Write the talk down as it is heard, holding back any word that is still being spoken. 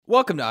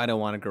Welcome to I Don't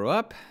Want to Grow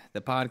Up,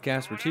 the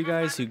podcast where two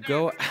guys who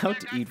go out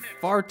to eat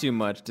far too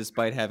much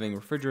despite having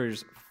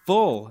refrigerators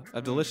full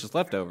of delicious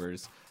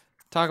leftovers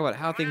talk about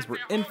how things were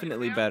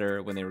infinitely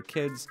better when they were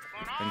kids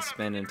and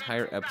spend an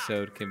entire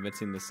episode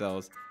convincing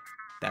themselves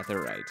that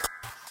they're right.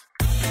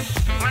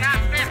 When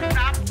I said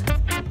stop, don't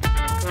move.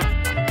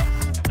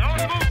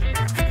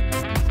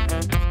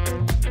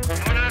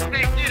 When I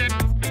say get it,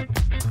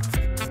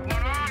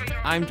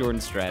 I'm Jordan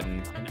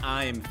Stratton. And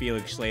I'm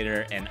Felix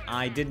Schlater, and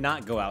I did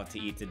not go out to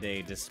eat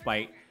today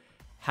despite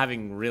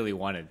having really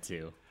wanted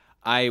to.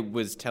 I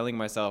was telling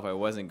myself I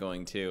wasn't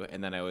going to,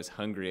 and then I was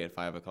hungry at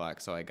 5 o'clock,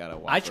 so I got a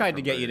Whopper. I tried to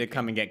from get you Burger to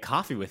come and get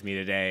coffee with me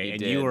today, You and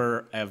did. you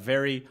were a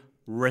very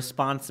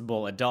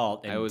responsible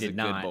adult and I was did a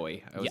not. good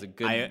boy. I was Yeah, a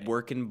good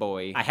working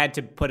boy. I had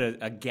to put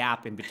a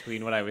gap in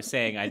between what I was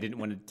saying. I didn't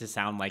want it to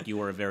sound like you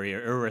were a very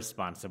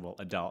irresponsible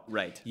adult.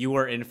 Right. You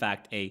were, in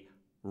fact, a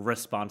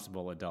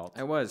responsible adult.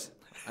 I was.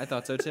 I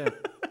thought so too.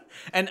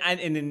 And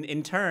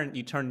in turn,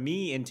 you turned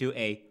me into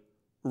a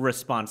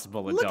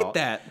responsible adult. Look at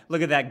that.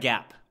 Look at that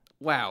gap.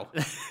 Wow.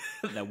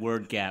 That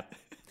word gap.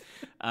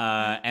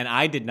 And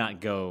I did not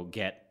go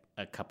get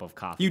a cup of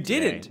coffee. You today.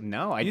 didn't?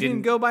 No, I You didn't.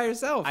 didn't go by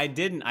yourself. I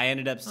didn't. I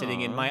ended up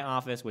sitting in my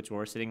office, which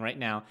we're sitting right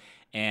now,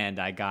 and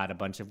I got a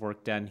bunch of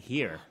work done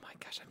here. Oh my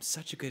gosh, I'm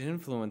such a good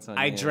influence on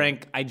I you.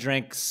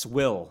 drank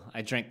swill.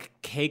 I drank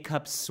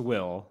K-cup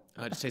swill.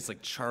 Oh, it just tastes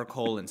like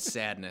charcoal and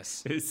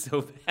sadness. It was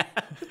so bad.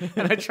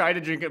 And I tried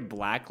to drink it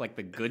black, like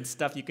the good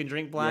stuff you can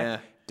drink black. Yeah.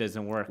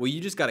 Doesn't work. Well,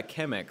 you just got a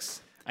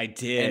Chemex, I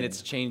did. and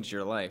it's changed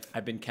your life.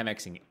 I've been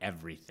Chemexing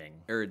everything.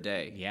 Or a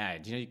day. Yeah,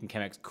 do you know you can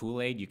Chemex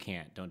Kool-Aid? You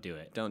can't. Don't do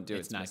it. Don't do it.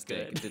 It's It's a not mistake.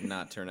 good. It did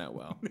not turn out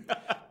well.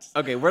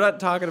 Okay, we're not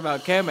talking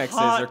about Chemexes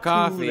Hot or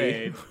coffee.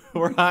 Kool-Aid.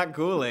 We're hot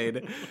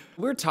Kool-Aid.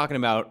 We're talking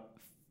about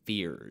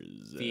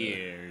fears.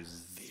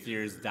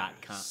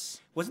 Fears.com.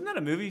 Wasn't that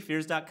a movie,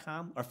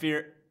 Fears.com? Or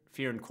Fear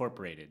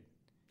Incorporated?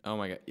 Oh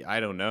my god, I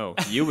don't know.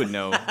 You would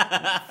know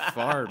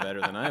far better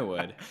than I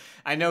would.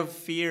 I know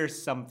Fear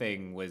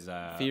something was...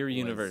 Fear was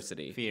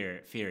University.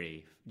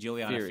 Fury.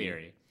 Juliana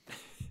Fury.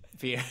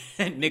 Fear.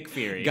 Nick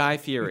Fury. Guy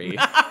Fury.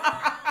 Oh,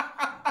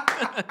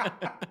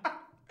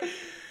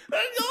 no,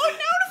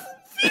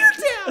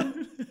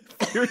 Feartown!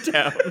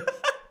 Feartown.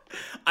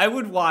 I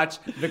would watch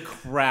the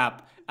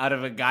crap out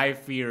of a Guy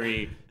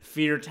Fieri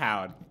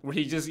Feartown, where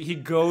he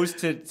goes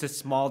to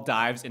small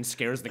dives and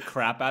scares the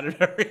crap out of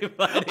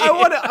everybody. I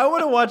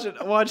want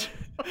to watch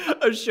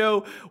a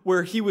show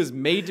where he was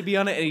made to be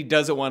on it and he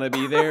doesn't want to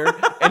be there,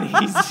 and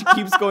he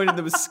keeps going to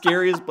the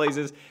scariest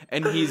places,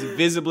 and he's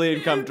visibly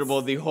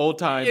uncomfortable the whole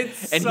time,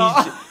 and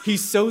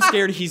he's so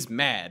scared he's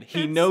mad.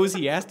 He knows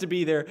he has to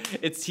be there.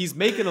 He's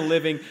making a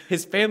living.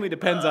 His family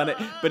depends on it,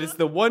 but it's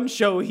the one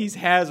show he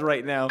has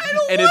right now,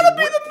 and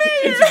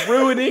it's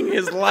ruining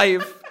his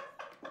life.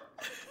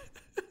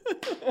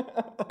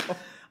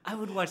 I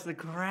would watch the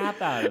crap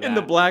out of that. In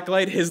the black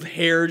light, his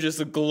hair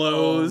just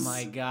glows. Oh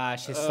my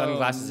gosh, his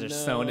sunglasses are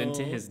sewn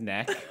into his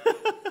neck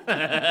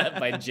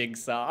by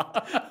Jigsaw.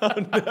 Oh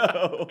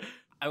no.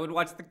 I would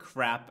watch the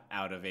crap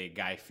out of a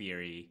Guy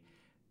Fieri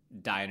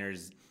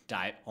diners,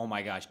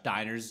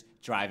 drive-ins,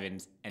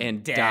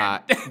 and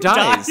dies.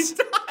 dies.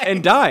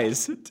 And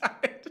dies.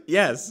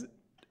 Yes.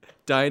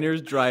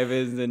 Diners,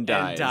 drive-ins, and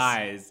dies.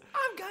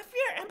 I'm Guy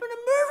Fieri. I'm gonna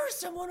murder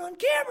someone on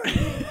camera.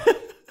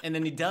 And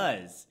then he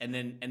does, and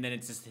then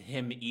it's just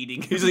him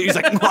eating. He's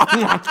like,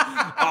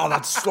 oh,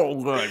 that's so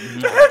good.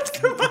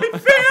 That's my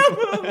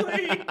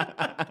family.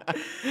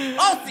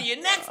 I'll see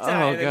you next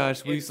time. Oh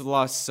gosh, we've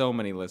lost so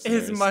many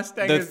listeners. His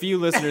Mustang The is- few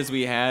listeners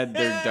we had,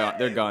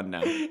 they're gone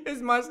now.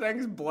 His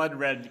Mustang's blood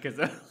red because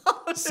of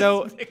all this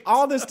So mix.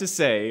 all this to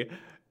say,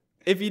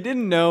 if you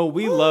didn't know,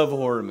 we love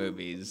horror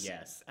movies.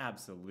 Yes,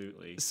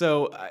 absolutely.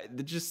 So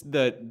just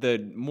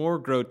the more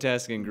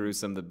grotesque and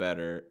gruesome, the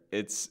better.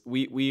 It's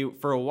we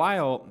for a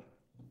while,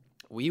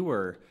 we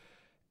were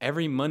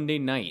every Monday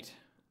night.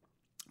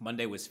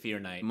 Monday was Fear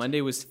Night.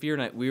 Monday was Fear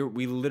Night.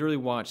 We literally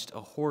watched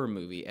a horror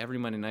movie every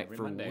Monday night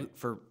Monday.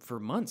 for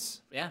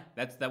months. Yeah,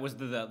 that was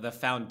the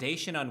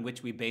foundation on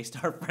which we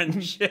based our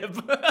friendship.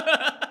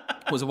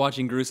 Was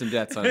watching gruesome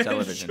deaths on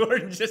television.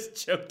 Jordan just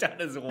choked out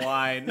his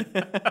wine.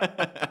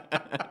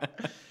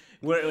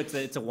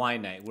 It's a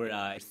wine night.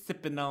 We're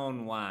sipping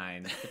on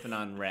wine, sipping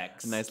on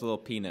Rex. A nice little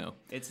Pinot.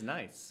 It's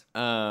nice.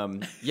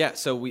 Yeah.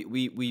 So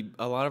we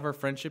a lot of our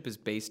friendship is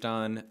based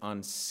on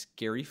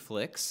scary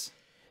flicks.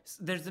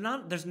 There's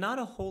not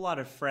a whole lot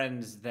of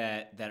friends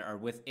that are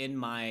within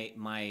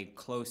my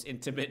close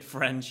intimate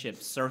friendship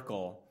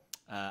circle.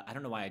 I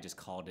don't know why I just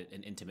called it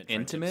an intimate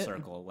friendship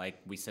circle. Like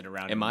we sit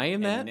around. Am I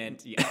in that?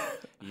 Yeah.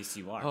 Yes,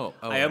 you are. Oh,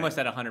 I almost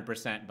said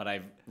 100%, but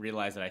I've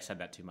realized that I said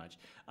that too much.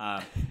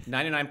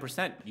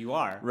 99%, you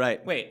are.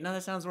 Right. Wait, no,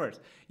 that sounds worse.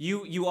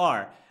 You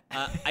are.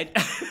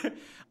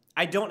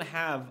 I don't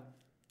have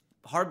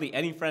hardly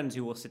any friends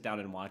who will sit down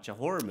and watch a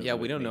horror movie. Yeah,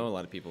 we with don't me. know a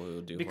lot of people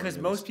who do Because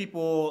horror most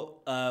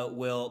people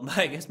will,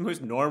 I guess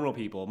most normal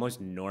people,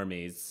 most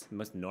normies,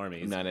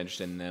 movies. I'm not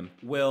interested in them.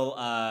 will,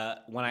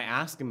 when I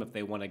ask them if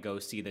they want to go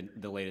see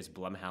the latest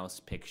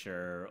Blumhouse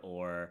picture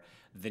or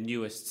the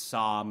newest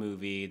Saw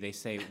movie, they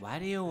say, "Why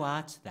do you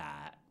watch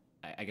that?"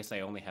 I guess I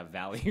only have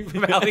Valley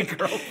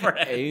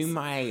girlfriends. Oh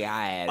my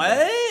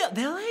god.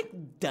 They're like,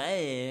 duh.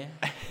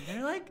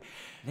 They're like,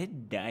 they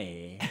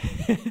die.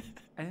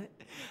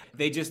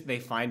 They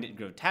find it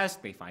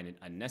grotesque. They find it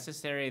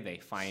unnecessary. They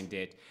find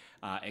it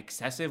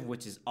excessive,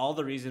 which is all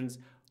the reasons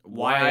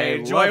why I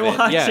enjoy love it.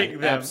 watching Yeah,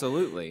 them.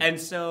 absolutely. And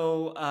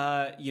so,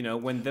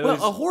 when those... Well,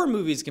 a horror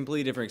movie is a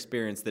completely different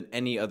experience than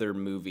any other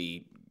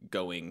movie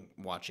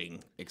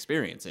watching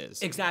experience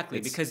is. Exactly,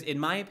 because in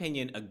my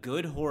opinion, a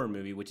good horror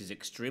movie, which is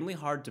extremely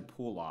hard to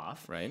pull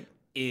off, Right.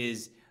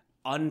 is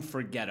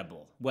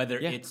unforgettable. Whether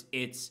Yeah.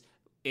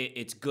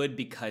 it's good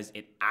because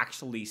it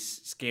actually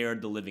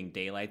scared the living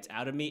daylights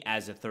out of me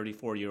as a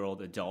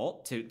 34-year-old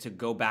adult to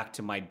go back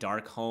to my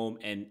dark home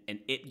and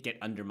it get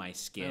under my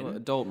skin. Well,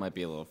 adult might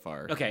be a little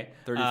far. Okay.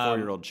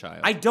 34-year-old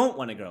child. I don't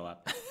want to grow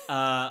up.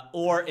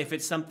 Or if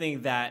it's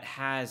something that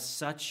has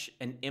such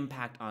an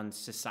impact on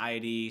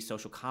society,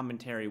 social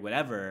commentary,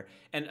 whatever.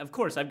 And of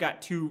course, I've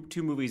got two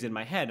movies in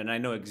my head, and I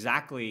know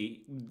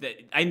exactly that.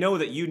 I know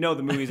that you know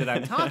the movies that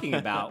I'm talking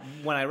about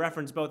when I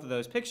reference both of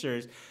those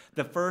pictures.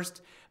 The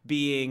first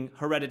being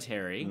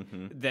Hereditary,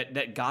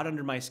 that got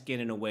under my skin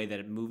in a way that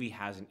a movie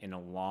hasn't in a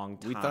long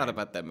time. We thought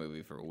about that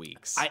movie for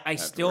weeks. I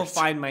still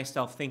find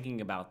myself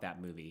thinking about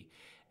that movie.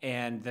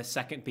 And the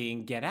second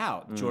being Get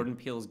Out, Jordan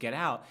Peele's Get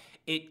Out.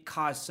 It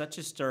caused such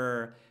a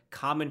stir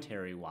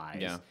commentary-wise.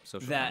 Yeah,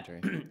 social that,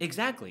 commentary.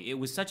 Exactly. It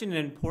was such an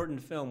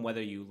important film,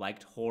 whether you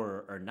liked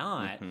horror or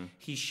not.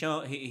 He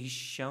shined?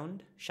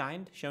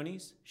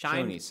 Shonies?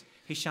 Shined?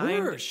 He shined.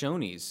 Where are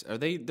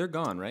Shonies? They're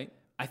gone, right?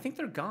 I think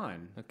they're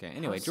gone. Okay. How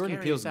Anyway, Jordan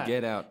scary Peele's is that?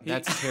 Get Out.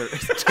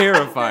 That's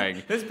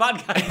terrifying. This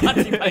podcast brought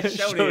to you by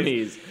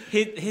Shoney's.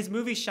 Shoney's. His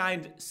movie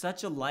shined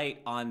such a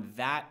light on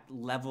that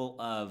level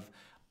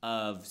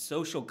of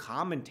social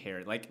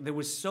commentary. Like, there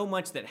was so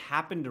much that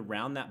happened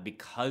around that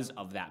because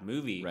of that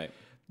movie. Right.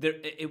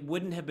 It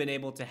wouldn't have been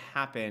able to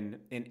happen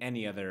in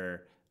any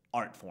other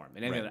art form,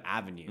 in any other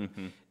avenue.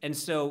 And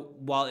so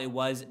while it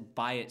was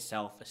by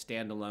itself a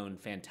standalone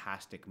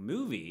fantastic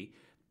movie,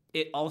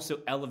 it also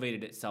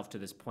elevated itself to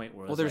this point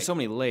where There's so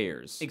many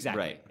layers.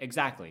 Exactly. Right.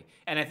 Exactly.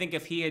 And I think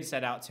if he had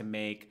set out to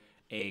make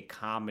a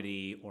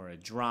comedy or a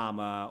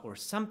drama or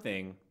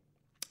something,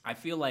 I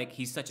feel like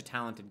he's such a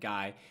talented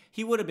guy.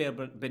 He would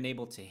have been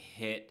able to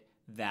hit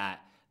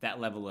that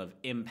level of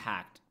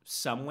impact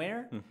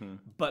somewhere.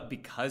 But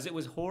because it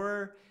was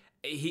horror,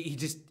 he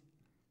just,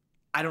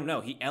 I don't know,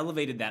 he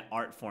elevated that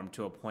art form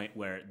to a point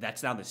where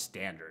that's now the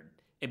standard.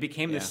 It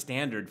became the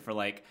standard for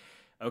like,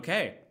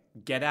 okay,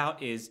 Get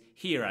Out is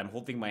here. I'm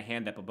holding my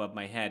hand up above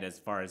my head as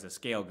far as the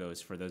scale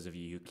goes for those of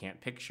you who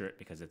can't picture it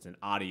because it's an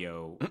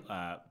audio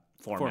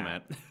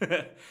format.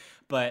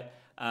 But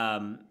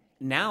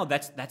now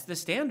that's the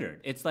standard.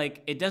 It's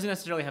like it doesn't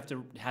necessarily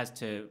has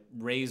to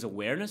raise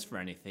awareness for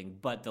anything,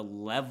 but the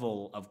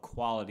level of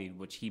quality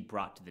which he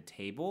brought to the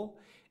table,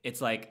 it's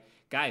like,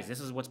 guys,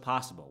 this is what's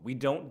possible. We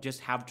don't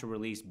just have to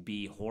release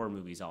B horror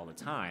movies all the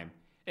time.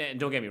 And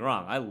don't get me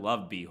wrong, I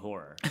love B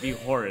horror. B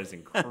horror is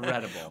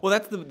incredible. Well,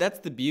 that's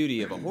the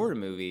beauty of a horror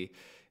movie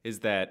is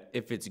that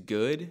if it's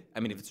good,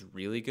 I mean, if it's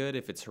really good,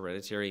 if it's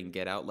Hereditary and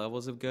Get Out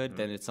levels of good,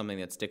 then it's something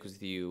that sticks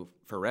with you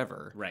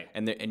forever. Right.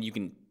 And you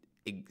can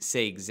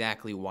say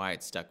exactly why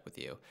it stuck with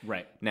you.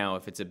 Right. Now,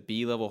 if it's a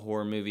B-level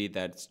horror movie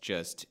that's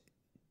just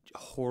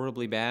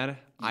horribly bad,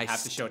 I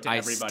have to show it to I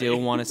everybody.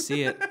 still want to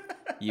see it.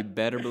 You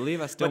better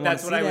believe I still want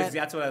to see that.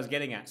 That's what I was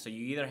getting at. So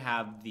you either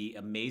have the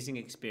amazing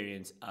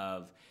experience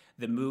of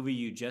the movie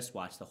you just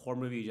watched, the horror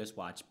movie you just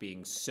watched,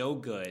 being so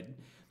good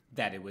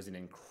that it was an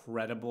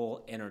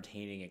incredible,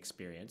 entertaining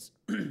experience,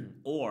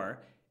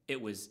 or it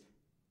was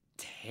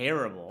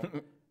terrible,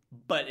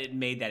 but it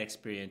made that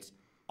experience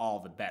all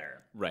the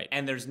better. Right.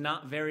 And there's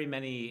not very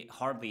many,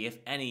 hardly if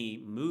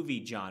any,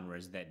 movie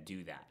genres that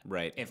do that.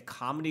 Right. If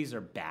comedies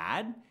are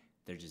bad,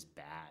 they're just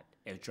bad.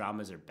 If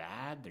dramas are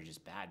bad, they're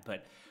just bad.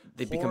 But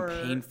They become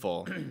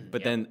painful.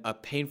 But then a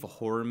painful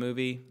horror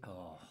movie,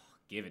 Oh,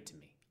 give it to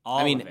me.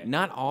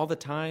 not all the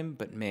time,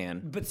 but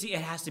man. But see,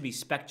 it has to be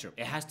spectrum.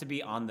 It has to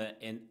be on the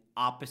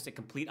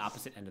complete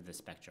opposite end of the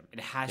spectrum. It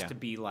has to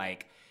be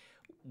like,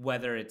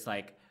 whether it's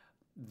like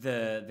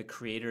the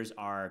creators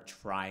are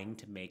trying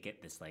to make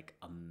it this like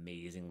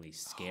amazingly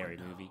scary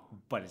movie,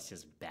 but it's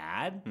just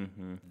bad.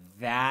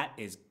 That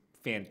is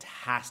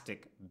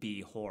fantastic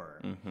B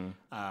horror.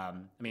 I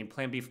mean,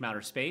 Plan B from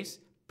Outer Space,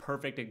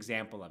 perfect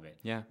example of it.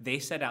 Yeah. They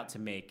set out to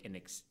make an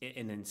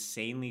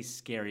insanely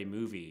scary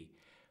movie,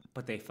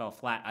 but they fell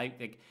flat. I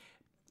think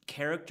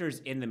characters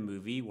in the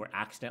movie were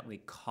accidentally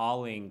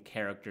calling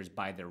characters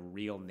by their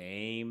real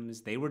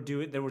names. There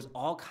was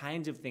all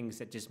kinds of things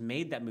that just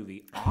made that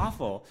movie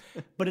awful,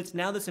 but it's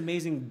now this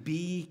amazing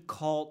B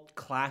cult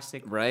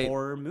classic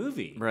horror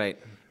movie. Right.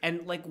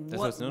 And like,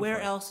 what it's known where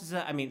for. else is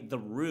that? I mean, The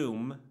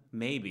Room,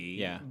 maybe.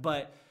 Yeah.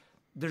 But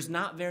there's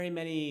not very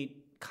many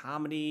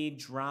comedy,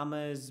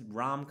 dramas,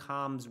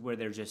 rom-coms where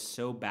they're just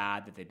so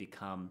bad that they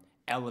become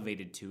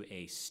elevated to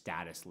a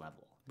status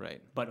level.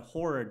 Right. But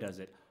horror does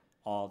it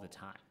all the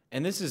time.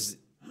 And this is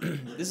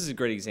this is a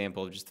great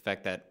example of just the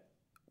fact that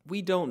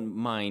we don't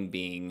mind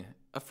being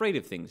afraid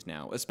of things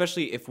now,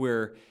 especially if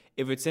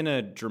it's in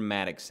a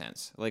dramatic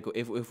sense. Like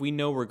if we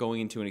know we're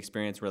going into an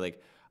experience where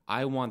like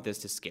I want this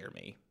to scare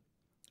me.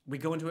 We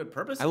go into it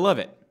purposely. I love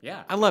it.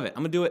 Yeah. I love it.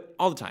 I'm going to do it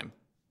all the time.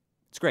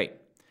 It's great.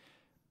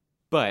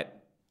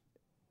 But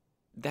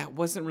that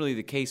wasn't really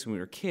the case when we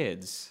were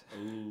kids.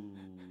 Ooh.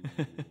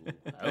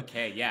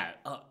 Okay, yeah.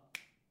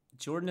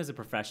 Jordan is a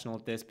professional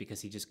at this because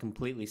he just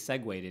completely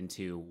segued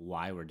into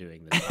why we're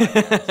doing this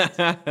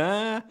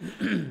podcast.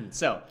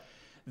 So,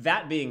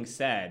 that being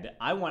said,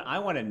 I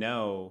want to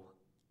know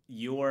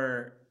you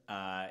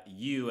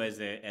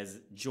as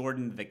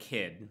Jordan the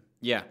Kid.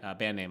 Yeah.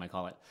 Band name I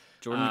call it.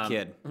 Jordan the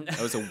Kid. That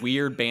was a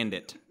weird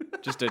bandit.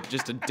 Just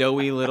a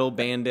doughy little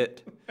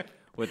bandit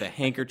with a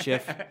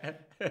handkerchief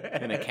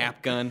and a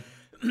cap gun.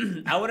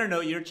 I want to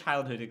know your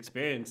childhood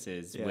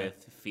experiences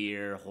with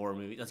fear, horror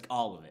movies, like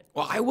all of it.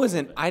 Well,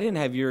 I didn't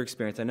have your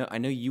experience. I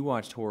know you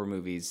watched horror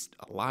movies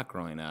a lot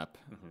growing up,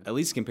 at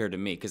least compared to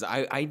me, because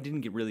I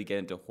didn't really get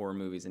into horror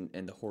movies and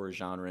the horror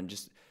genre and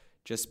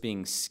just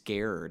being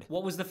scared.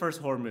 What was the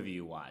first horror movie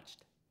you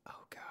watched?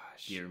 Oh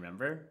gosh. Do you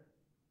remember?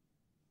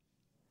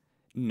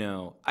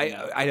 No.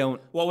 I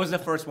don't. What was the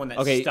first one that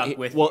stuck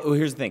with well, you?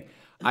 here's the thing.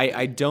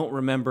 I don't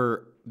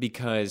remember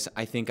because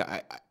I think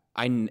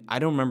I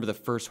don't remember the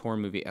first horror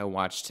movie I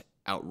watched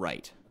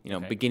outright,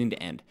 beginning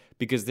to end.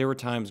 Because there were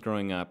times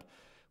growing up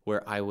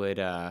where I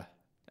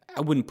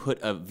wouldn't put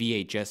a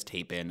VHS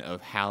tape in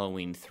of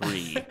Halloween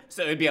 3.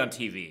 So it'd be on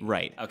TV.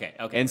 Right. Okay.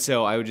 And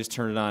so I would just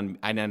turn it on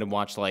and I'd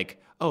watch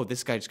like, oh,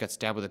 this guy just got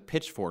stabbed with a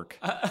pitchfork.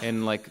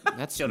 And like,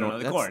 that's Children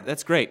of the Corn.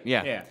 That's great.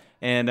 Yeah. Yeah.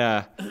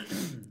 And,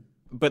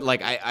 but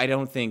like, I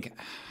don't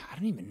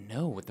even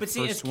know what the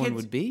first one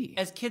would be.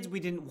 As kids, we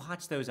didn't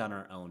watch those on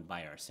our own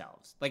by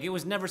ourselves. Like, it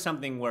was never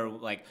something where,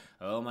 like,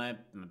 oh, my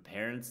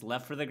parents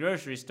left for the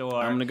grocery store.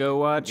 I'm going to go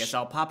watch. Guess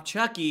I'll pop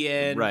Chucky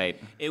in. Right.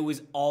 It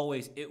was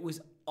always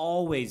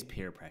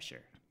peer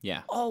pressure.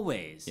 Yeah.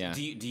 Always. Yeah.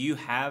 Do you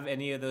have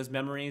any of those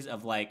memories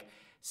of, like,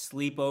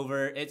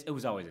 sleepover? It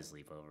was always a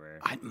sleepover.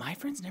 My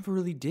friends never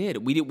really did.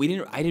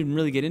 I didn't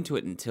really get into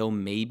it until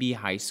maybe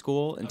high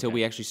school, until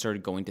we actually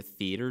started going to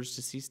theaters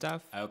to see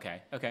stuff.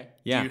 Okay.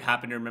 Yeah. Do you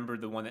happen to remember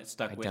the one that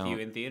stuck with you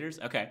in theaters?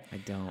 Okay. I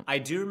don't. I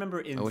do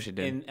remember I wish I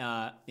did.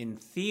 in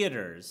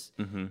theaters,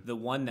 the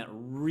one that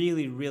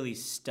really, really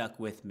stuck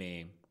with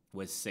me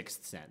was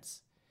Sixth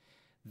Sense.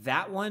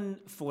 That one,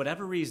 for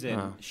whatever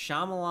reason,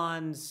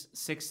 Shyamalan's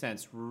Sixth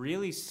Sense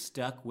really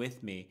stuck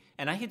with me.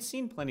 And I had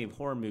seen plenty of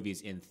horror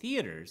movies in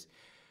theaters,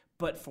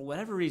 but for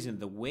whatever reason,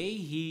 the way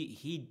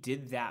he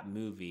did that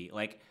movie,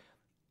 like,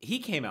 he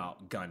came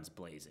out guns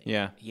blazing.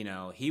 Yeah.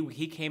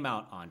 He came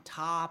out on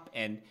top,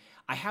 and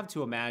I have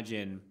to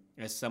imagine,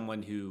 as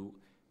someone who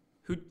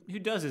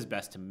does his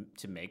best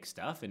to make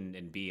stuff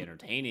and be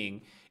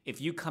entertaining,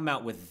 if you come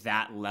out with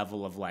that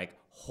level of like,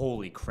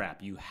 holy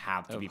crap, you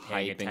have to be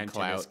paying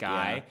attention to this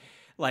guy. Yeah.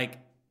 Like,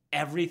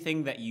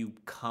 everything that you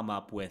come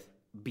up with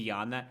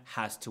beyond that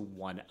has to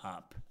one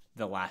up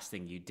the last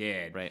thing you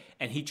did. Right.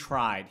 And he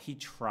tried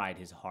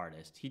his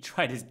hardest. He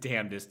tried his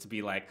damnedest to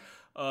be like,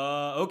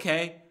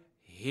 okay,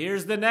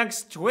 here's the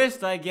next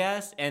twist, I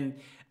guess. And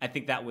I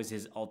think that was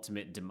his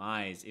ultimate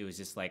demise. It was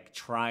just like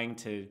trying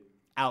to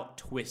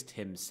out-twist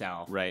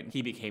himself. Right.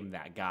 He became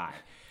that guy.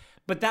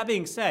 But that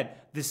being said,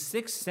 The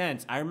Sixth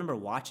Sense, I remember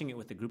watching it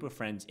with a group of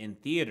friends in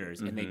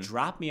theaters, and they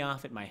dropped me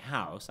off at my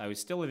house. I was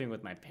still living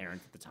with my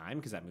parents at the time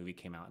because that movie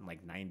came out in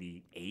like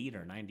 98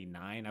 or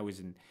 99. I was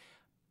in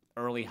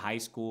early high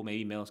school,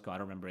 maybe middle school. I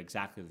don't remember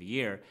exactly the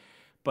year.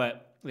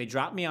 But they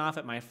dropped me off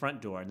at my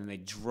front door, and then they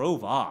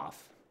drove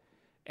off.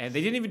 And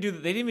they didn't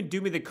even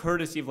do me the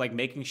courtesy of like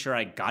making sure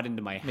I got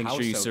into my house. Make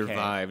sure you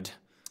survived.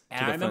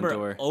 And I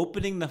remember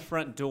opening the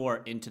front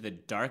door into the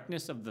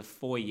darkness of the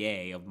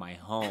foyer of my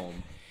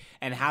home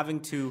and having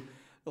to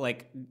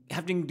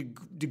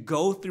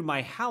go through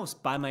my house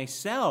by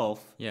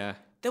myself. Yeah.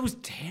 That was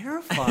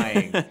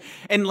terrifying.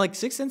 And like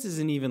Sixth Sense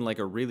isn't even like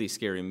a really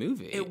scary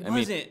movie. It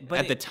wasn't, but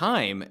at the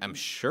time, I'm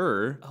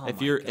sure. Oh if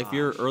my you're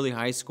gosh. early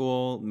high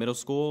school, middle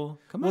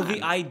school, come on. Well,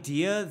 the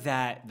idea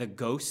that the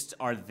ghosts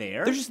are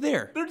there. They're just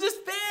there. They're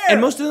just there.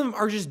 And most of them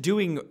are just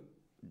doing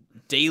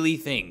daily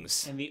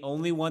things. And the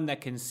only one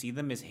that can see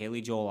them is Haley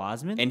Joel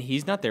Osment. And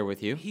he's not there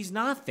with you. He's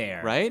not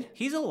there. Right?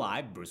 He's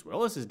alive. Bruce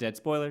Willis is dead.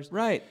 Spoilers.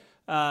 Right.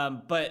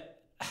 But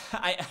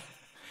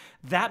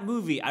that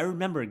movie, I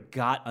remember,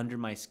 got under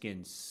my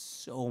skin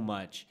so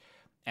much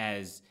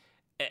as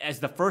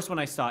the first one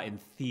I saw in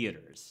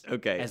theaters.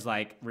 Okay. As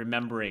like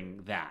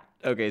remembering that.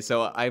 Okay,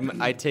 so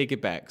I take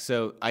it back.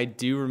 So I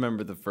do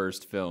remember the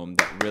first film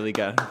that really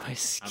got under my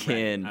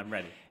skin. I'm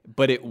ready.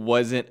 But it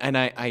wasn't, and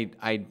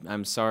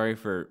I'm sorry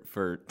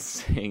for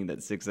saying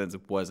that Sixth Sense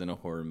wasn't a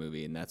horror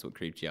movie, and that's what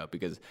creeped you out,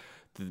 because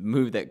The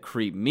movie that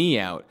creeped me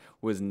out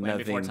was Land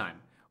nothing. Before Time.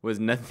 Was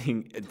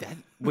nothing that,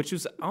 which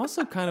was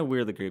also kind of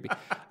weirdly creepy.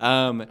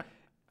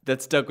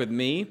 That stuck with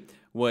me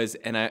was,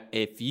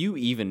 if you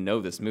even know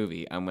this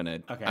movie, I'm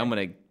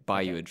gonna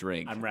buy you a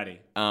drink. I'm ready.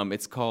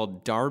 It's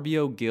called Darby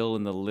O'Gill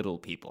and the Little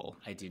People.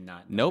 I do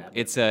not know Nope,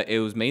 it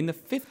was made in the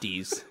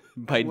 50s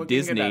by Looking it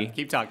Disney. up.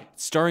 Keep talking.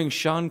 Starring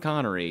Sean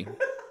Connery.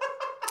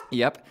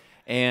 Yep.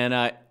 And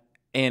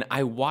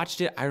I watched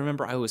it. I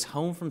remember I was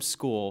home from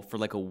school for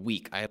like a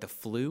week. I had the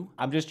flu.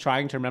 I'm just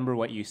trying to remember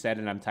what you said,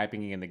 and I'm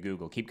typing it in the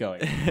Google. Keep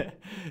going.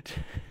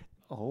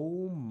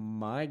 Oh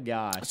my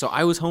gosh. So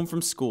I was home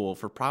from school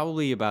for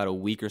probably about a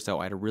week or so.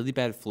 I had a really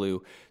bad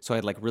flu, so I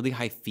had like really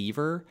high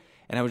fever,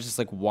 and I was just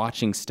like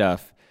watching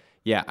stuff.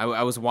 Yeah,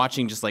 I was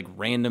watching just like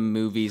random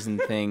movies and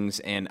things,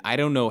 and I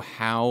don't know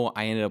how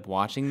I ended up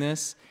watching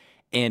this.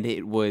 And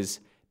it was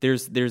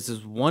there's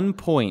this one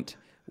point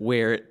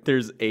where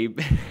there's a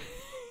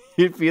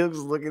Felix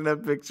is looking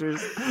at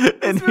pictures,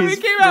 and This movie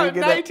came out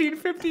in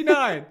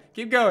 1959.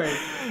 Keep going.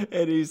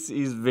 And he's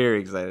very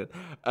excited.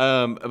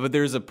 But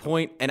there's a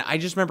point, and I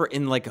just remember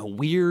in like a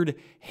weird,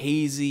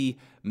 hazy,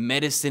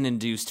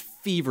 medicine-induced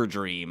fever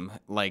dream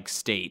like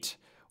state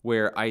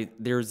where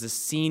there's a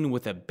scene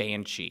with a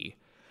banshee,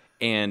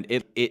 and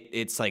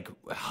it's like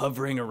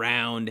hovering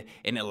around,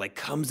 and it like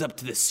comes up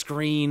to the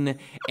screen,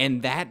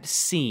 and that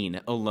scene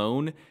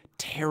alone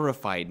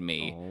terrified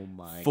me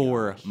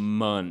for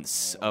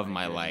months of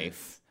my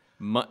life.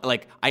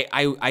 Like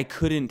I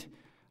couldn't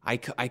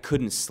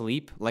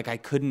sleep. Like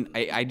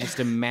I just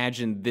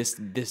imagined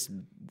this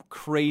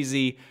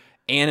crazy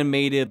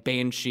animated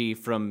banshee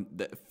from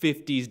the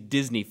 50s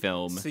Disney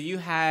film. So you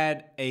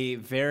had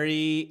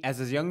as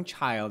a young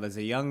child, as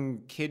a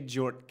young kid,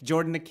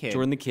 Jordan the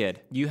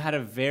Kid. You had a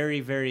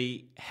very,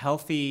 very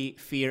healthy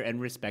fear and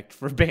respect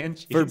for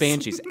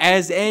banshees.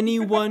 As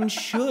anyone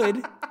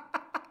should.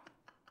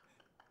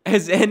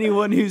 As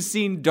anyone who's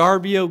seen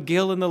Darby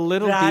O'Gill and the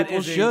Little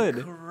People should.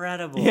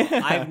 Incredible.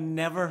 Yeah. I've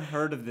never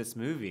heard of this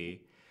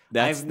movie.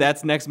 That's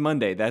next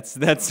Monday. That's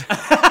that's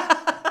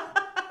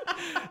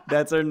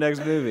our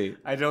next movie.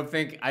 I don't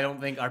think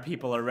our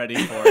people are ready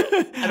for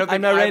it.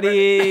 I'm not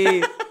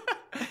ready.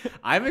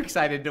 I'm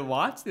excited to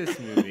watch this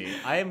movie.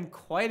 I am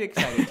quite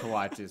excited to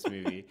watch this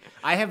movie.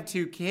 I have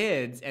 2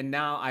 kids, and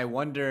now I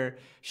wonder,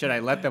 should I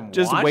let them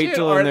Just watch it? wait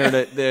till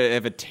they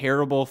have a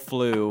terrible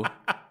flu.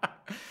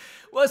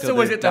 Well, so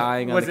was it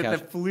dying on was the it the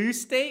couch. flu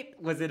state?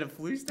 Was it a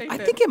flu state? I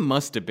think it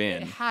must have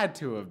been. It had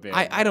to have been.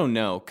 I don't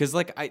know, because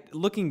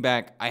looking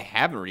back, I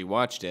haven't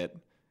rewatched it,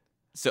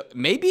 so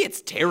maybe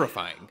it's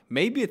terrifying.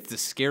 Maybe it's the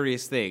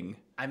scariest thing.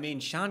 I mean,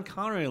 Sean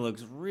Connery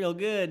looks real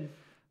good.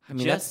 I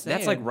mean, that's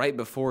like right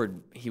before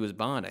he was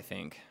Bond, I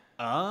think.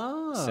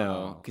 Oh,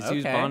 So because he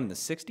was Bond in the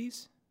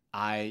 60s.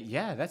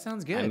 Yeah, that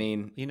sounds good. I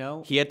mean, you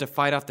know, he had to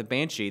fight off the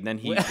Banshee, and then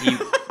he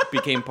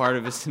became part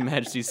of His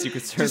Majesty's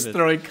Secret Service. just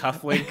throwing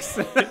cufflinks.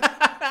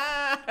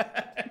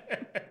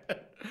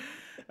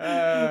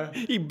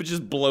 He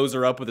just blows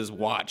her up with his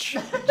watch.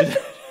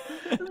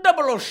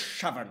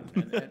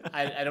 007.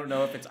 I don't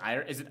know if it's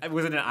Irish.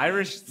 Was it an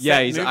Irish?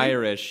 Yeah, he's movie?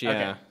 Irish. Yeah.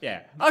 Okay,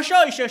 yeah. I'll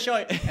show you.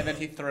 And then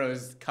he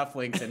throws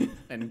cufflinks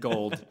and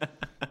gold.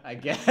 I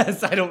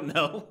guess I don't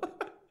know.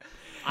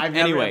 I've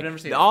never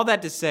seen it. All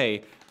that to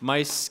say,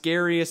 my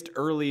scariest,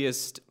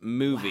 earliest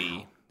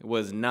movie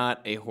was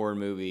not a horror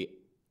movie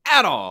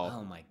at all.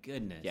 Oh my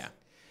goodness. Yeah.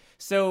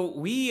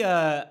 So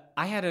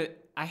I had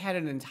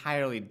an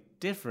entirely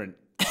different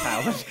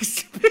childhood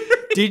experience.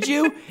 Did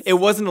you? It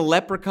wasn't a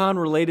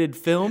Leprechaun-related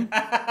film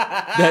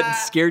that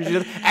scared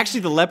you. Actually,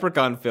 the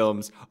Leprechaun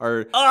films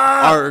are.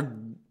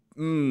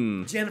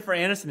 Jennifer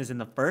Aniston is in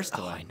the first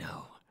one. I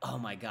know. Oh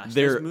my gosh,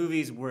 They're- those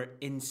movies were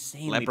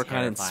insanely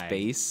Leprechaun terrifying.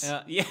 in space.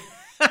 Yeah.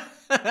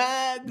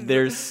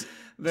 There's.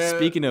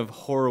 Speaking of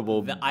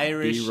horrible The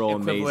Irish B-roll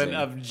equivalent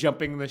amazing. of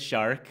jumping the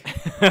shark.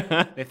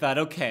 They thought,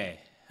 okay,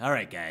 all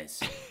right,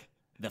 guys.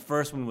 The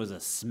first one was a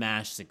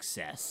smash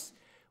success.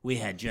 We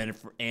had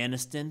Jennifer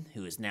Aniston,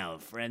 who is now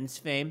of Friends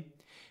fame.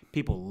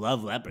 People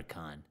love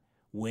Leprechaun.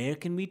 Where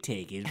can we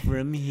take it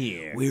from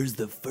here? Where's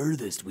the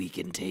furthest we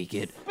can take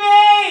it?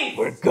 Space!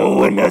 We're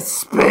going to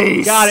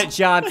space. Got it,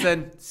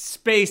 Johnson.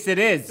 Space it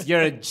is.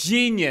 You're a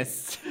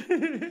genius.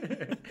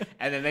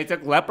 And then they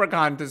took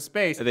Leprechaun to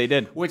space. They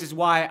did. Which is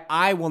why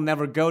I will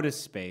never go to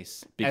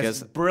space.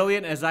 Because- as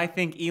brilliant as I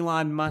think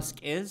Elon Musk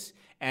is,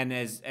 and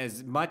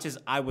as much as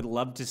I would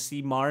love to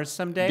see Mars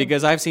someday.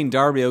 Because I've seen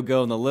Darby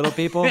O'Gill and the Little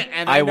People,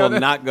 And I I know will that-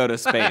 not go to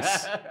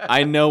space.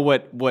 I know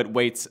what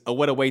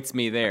awaits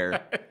me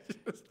there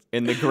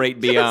in the great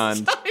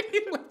beyond. Tiny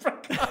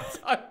leprechauns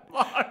on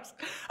Mars.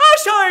 Oh,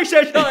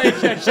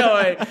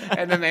 sorry.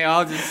 And then they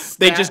all just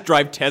They just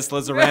drive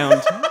Teslas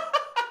around.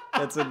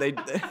 That's what they.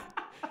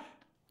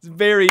 It's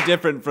very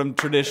different from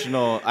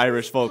traditional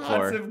Irish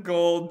folklore. lots of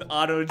gold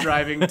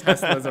auto-driving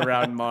Teslas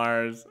around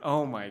Mars.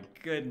 Oh my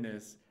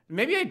goodness.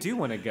 Maybe I do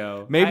want to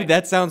go. Maybe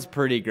that sounds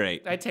pretty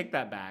great. I take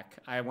that back.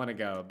 I want to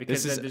go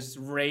because This is- there's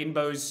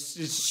rainbows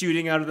just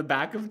shooting out of the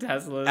back of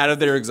Teslas. Out of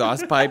their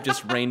exhaust pipe,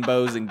 just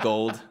rainbows and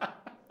gold.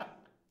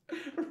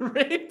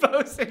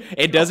 Rainbows.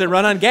 It doesn't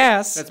run on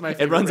gas. That's my It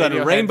favorite runs on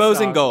Radiohead rainbows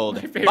song. and gold.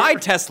 My favorite- Buy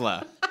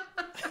Tesla.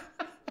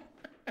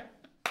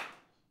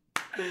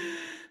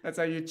 That's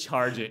how you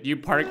charge it. You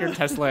park your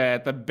Tesla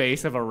at the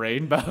base of a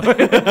rainbow and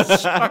it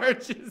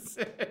charges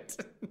it.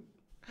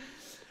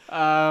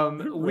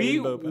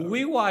 Rainbow power.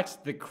 We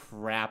watched the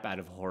crap out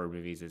of horror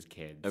movies as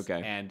kids.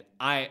 Okay. And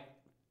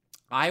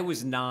I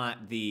was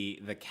not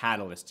the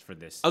catalyst for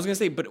this. I was gonna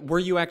say, but were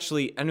you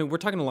actually? I mean, we're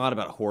talking a lot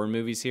about horror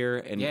movies here,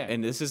 and Yeah.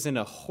 and this isn't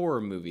a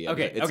horror movie.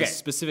 Okay, It's okay. a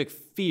specific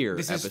fear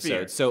This is episode.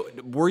 fear. So,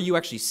 were you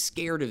actually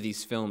scared of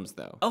these films,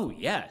 though? Oh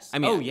yes. I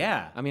mean, oh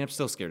yeah. I mean, I'm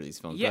still scared of these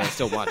films, Yeah. but I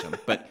still watch them.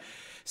 But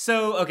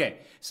So okay,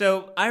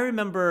 so I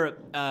remember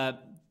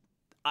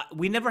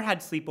we never had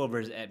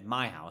sleepovers at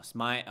my house.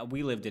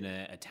 We lived in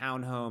a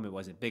townhome. It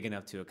wasn't big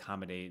enough to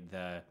accommodate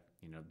the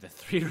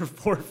 3 or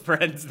 4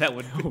 friends that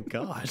would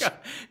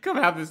come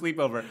have the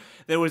sleepover.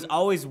 There was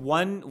always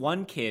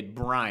one kid,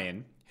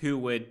 Brian, who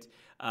would.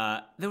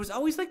 There was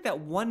always like that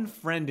one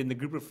friend in the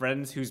group of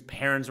friends whose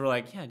parents were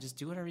like, "Yeah, just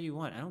do whatever you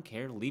want. I don't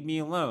care. Leave me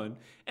alone."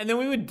 And then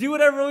we would do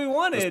whatever we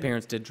wanted. his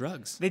parents did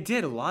drugs. They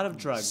did a lot of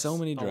drugs. So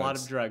many A lot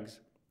drugs. of drugs.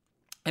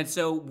 And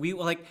so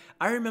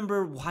I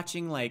remember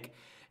watching like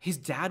his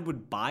dad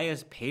would buy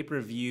us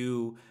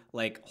pay-per-view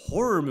like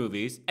horror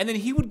movies, and then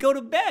he would go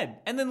to bed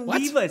and then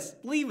leave us.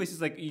 He's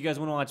like, "You guys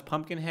want to watch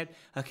Pumpkinhead?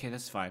 Okay,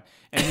 that's fine."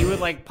 And he would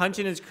like punch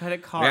in his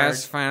credit card.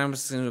 That's fine. I'm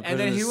just gonna put And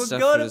then in he this would stuff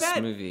go for to this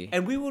bed, movie.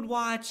 and we would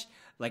watch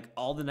like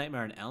all the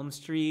Nightmare on Elm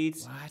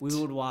Streets. What? We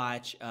would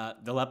watch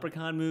the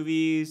Leprechaun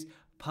movies,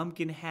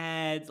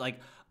 Pumpkinhead, like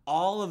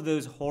all of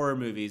those horror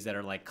movies that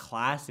are like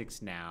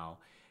classics now.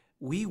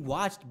 We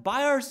watched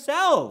by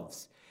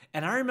ourselves,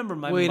 and I remember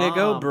my Way mom. to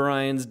go,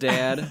 Brian's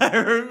dad. I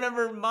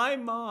remember my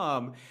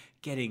mom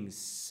getting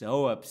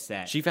so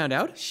upset. She found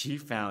out. She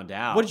found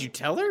out. What did you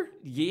tell her?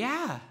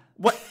 Yeah.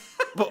 What?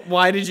 But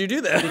why did you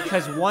do that?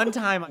 Because one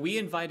time we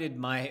invited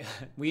my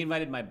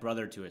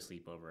brother to a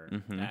sleepover.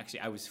 Mm-hmm. Actually,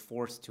 I was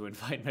forced to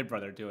invite my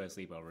brother to a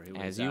sleepover. Who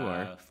was As you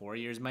are. 4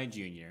 years my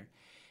junior,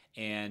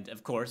 and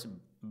of course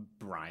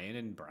Brian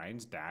and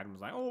Brian's dad was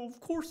like, "Oh, of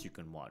course you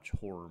can watch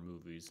horror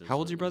movies." How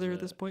old's your brother at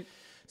this point?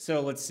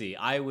 So let's see.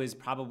 I was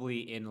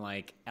probably in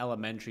like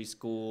elementary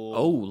school.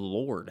 Oh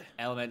Lord,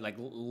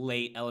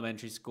 Late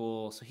elementary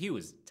school. So he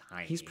was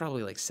tiny. he's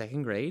probably like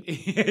second grade.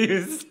 he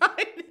was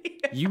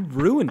tiny. You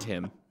ruined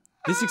him.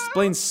 This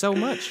explains so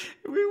much.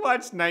 We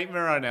watched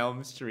Nightmare on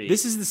Elm Street.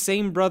 This is the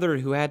same brother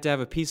who had to have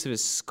a piece of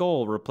his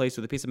skull replaced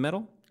with a piece of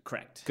metal?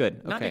 Correct.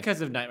 Good, Not okay.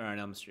 because of Nightmare on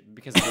Elm Street,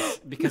 because of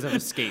a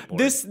skateboard.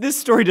 This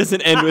story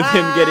doesn't end with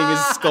him getting his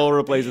skull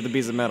replaced with a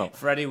piece of metal.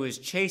 Freddy was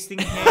chasing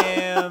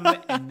him,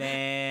 and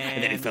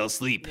then fell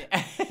asleep.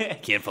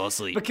 Can't fall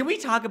asleep. But can we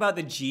talk about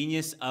the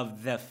genius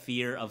of the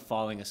fear of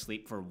falling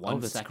asleep for 1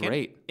 that's second?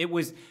 great. It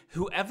was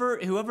whoever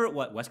it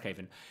was, Wes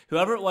Craven,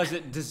 whoever it was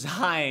that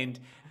designed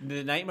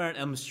the Nightmare on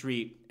Elm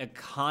Street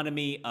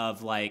economy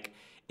of like,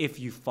 if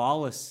you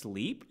fall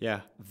asleep,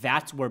 Yeah.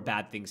 that's where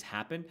bad things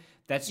happen.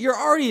 That's You're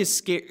already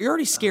scared. You're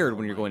already scared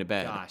when you're going to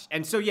bed. Gosh.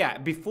 And so, yeah,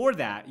 before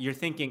that, you're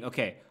thinking,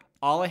 okay,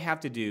 all I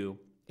have to do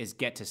is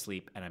get to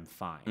sleep and I'm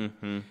fine.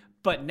 Mm-hmm.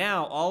 But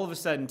now, all of a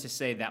sudden, to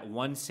say that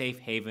one safe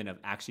haven of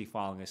actually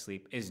falling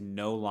asleep is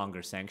no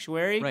longer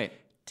sanctuary, Right.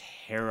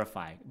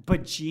 Terrifying,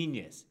 but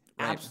genius.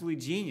 Absolutely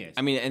genius.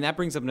 I mean, and that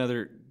brings up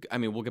another. I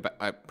mean, we'll get back.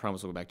 I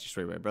promise we'll go back to your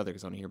story about my brother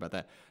because I want to hear about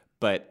that.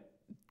 But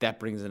that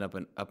brings it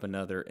up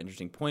another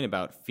interesting point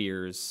about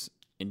fears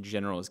in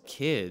general as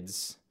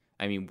kids.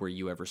 I mean, were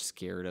you ever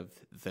scared of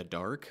the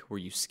dark? Were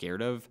you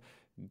scared of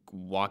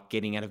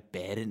getting out of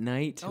bed at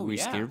night? Oh, were you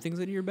yeah. scared of things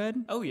under your bed?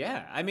 Oh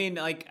yeah, I mean,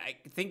 like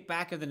I think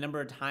back of the number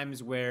of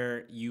times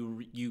where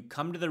you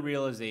come to the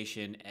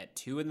realization at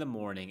 2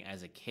 a.m.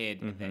 as a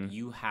kid Mm-hmm. that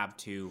you have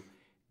to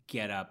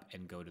get up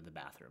and go to the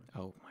bathroom.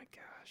 Oh my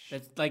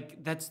gosh!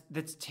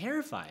 That's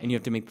terrifying. And you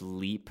have to make the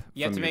leap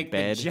You have from to your make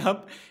bed. the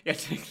jump. You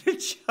have to make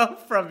the jump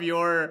from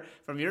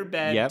your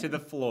bed Yep. to the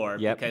floor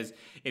Yep. because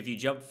if you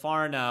jump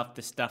far enough,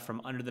 the stuff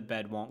from under the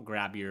bed won't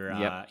grab your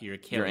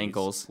Achilles, Your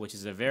ankles. which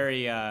is a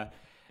very.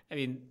 I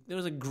mean, there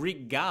was a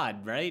Greek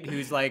god, right?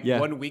 Who's like Yeah.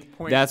 one weak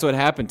point. That's what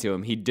happened to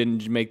him. He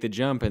didn't make the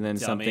jump, and then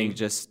Dummy. something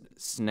just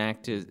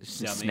snacked his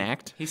Dummy.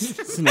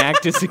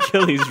 snacked his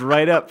Achilles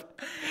right up.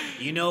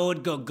 You know what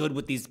would go good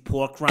with these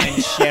pork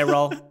rinds,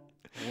 Cheryl?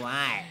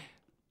 Why?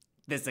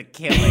 This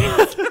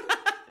Achilles.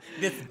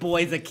 This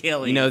boy's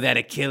Achilles. You know that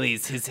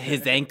Achilles,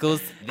 his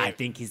ankles. I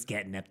think he's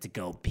getting up to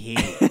go pee.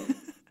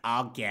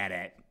 I'll get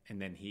it.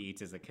 And then he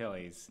eats his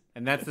Achilles.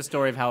 And that's the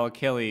story of how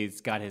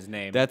Achilles got his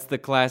name. That's the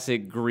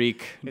classic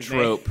Greek His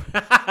trope.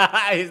 Name,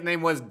 his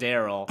name was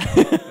Daryl.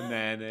 And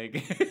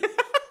then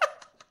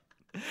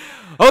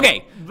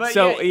Okay, But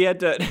so yeah- he had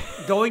to.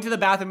 going to the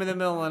bathroom in the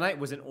middle of the night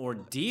was an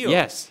ordeal.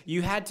 Yes.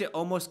 You had to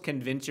almost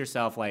convince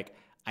yourself, like,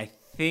 I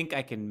think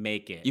I can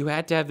make it. You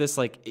had to have this,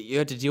 like, you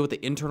had to deal with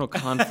the internal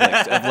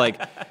conflict of, like,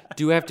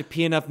 Do I have to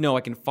pee enough? No,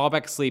 I can fall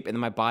back asleep, and then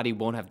my body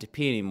won't have to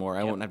pee anymore.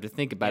 I won't have to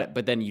think about it.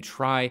 But then you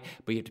try,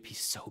 but you have to pee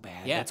so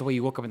bad. Yeah. That's why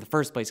you woke up in the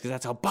first place, because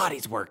that's how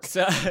bodies work.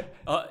 So,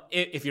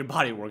 if your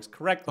body works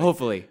correctly.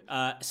 Hopefully.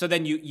 So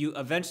then you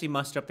eventually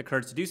muster up the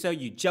courage to do so.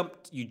 You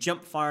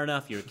jump far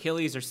enough. Your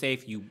Achilles are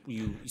safe.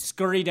 You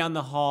scurry down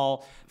the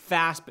hall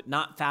fast, but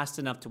not fast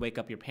enough to wake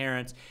up your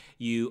parents.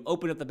 You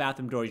open up the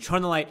bathroom door. You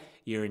turn the light.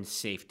 You're in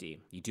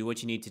safety. You do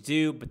what you need to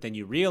do, but then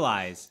you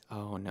realize,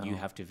 Oh, no. you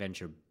have to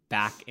venture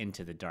back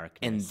into the darkness.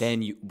 And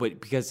then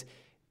because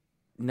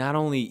not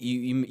only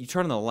you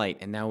turn on the light,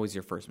 and that was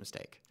your first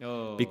mistake.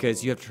 Oh.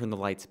 Because you have to turn the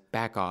lights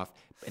back off,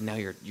 and now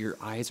your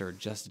eyes are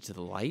adjusted to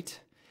the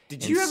light.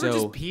 Did And you ever so-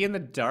 just pee in the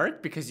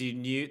dark because you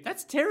knew?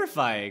 That's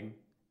terrifying.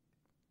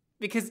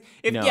 Because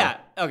No. I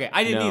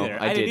didn't No,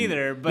 either. I didn't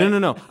either. But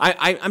No.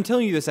 I'm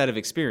telling you this out of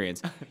experience.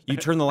 You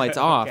turn the lights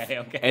off,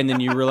 Okay. and then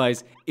you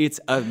realize it's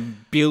a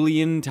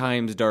billion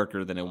times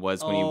darker than it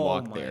was when you Oh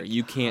walked my there.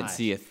 You can't gosh.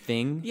 see a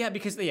thing. Yeah,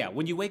 because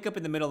when you wake up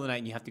in the middle of the night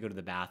and you have to go to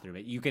the bathroom,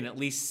 you can at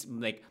least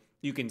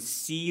you can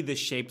see the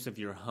shapes of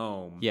your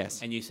home.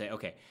 Yes. And you say,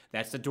 okay,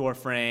 that's the door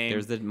frame.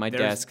 There's my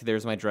desk.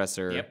 There's my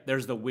dresser. Yep.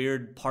 There's the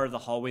weird part of the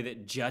hallway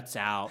that juts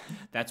out.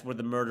 That's where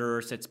the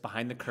murderer sits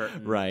behind the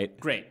curtain. Right.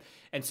 Great.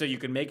 And so you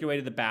can make your way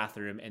to the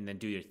bathroom and then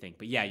do your thing.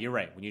 But yeah, you're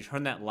right. When you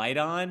turn that light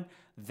on,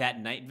 that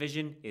night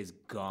vision is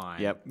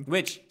gone. Yep.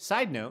 Which,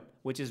 side note,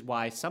 which is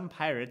why some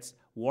pirates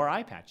wore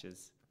eye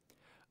patches.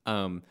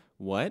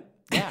 What?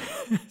 Yeah.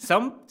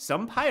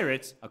 Some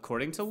pirates,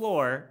 according to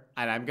lore,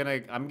 and I'm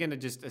gonna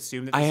just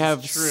assume that this I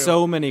have is true.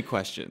 so many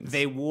questions.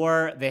 They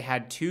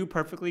had two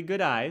perfectly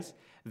good eyes.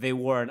 They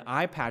wore an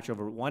eye patch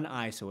over one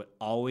eye, so it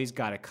always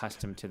got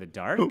accustomed to the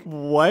dark.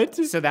 What?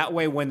 So that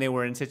way, when they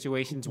were in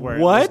situations where it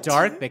What? was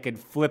dark, they could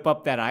flip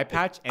up that eye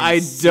patch and I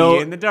see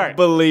don't in the dark.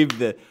 believe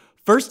that.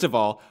 First of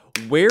all,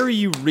 where are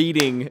you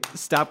reading?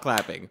 Stop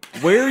clapping.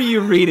 Where are you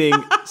reading?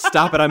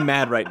 Stop it! I'm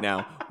mad right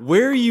now.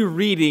 Where are you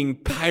reading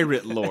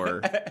pirate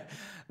lore?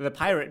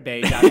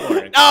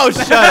 ThePirateBay.org. Oh,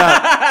 shut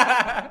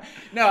up!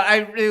 No,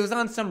 it was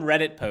on some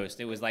Reddit post.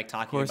 It was like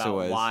talking course it about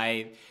was.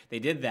 why they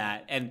did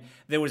that. And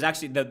there was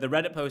actually, the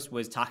Reddit post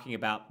was talking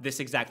about this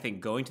exact thing,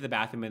 going to the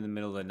bathroom in the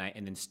middle of the night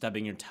and then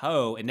stubbing your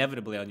toe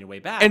inevitably on your way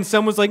back. And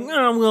someone's like,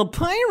 "Oh, well,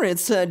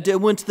 pirates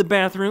went to the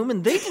bathroom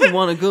and they didn't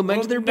want to go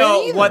back to their bed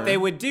no, either." what they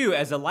would do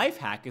as a life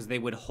hack is they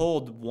would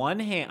hold one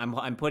hand.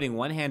 I'm putting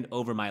one hand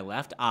over my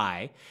left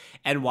eye,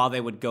 and while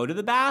they would go to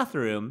the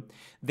bathroom,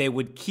 they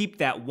would keep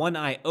that one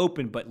eye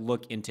open but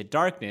look into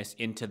darkness,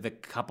 into the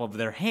cup of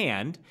their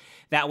hand.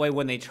 That way,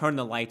 when they turned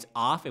the lights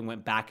off and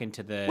went back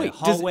into the Wait,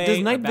 hallway, does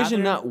or night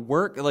vision bathroom, not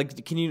work?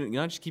 Like, can you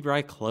not just keep your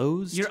eye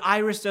closed? Your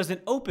iris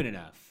doesn't open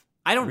enough.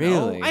 I don't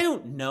Really? know. I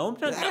don't know. I'm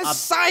not, That is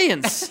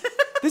science.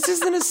 This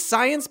isn't a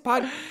science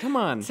pod. Come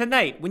on.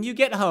 Tonight, when you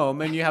get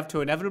home and you have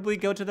to inevitably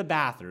go to the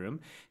bathroom,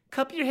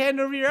 cup your hand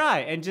over your eye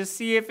and just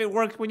see if it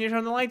worked when you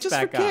turn the lights Just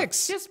back for on.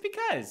 kicks. Just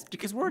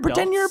because we're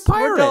Pretend adults. you're a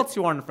pirate. We're adults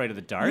who aren't afraid of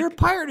the dark. You're a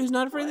pirate who's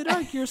not afraid of the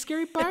dark. You're a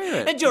scary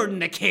pirate. And Jordan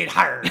the Kid,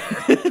 har.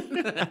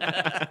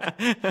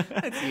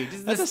 That's you.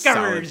 Just That's the a solid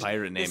scourge,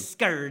 pirate name. The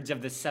scourge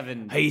of the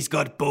seven. He's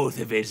got both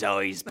of his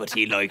eyes, but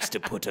he likes to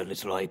put a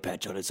little eye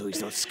patch on it so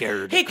he's not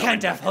scared. He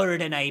can't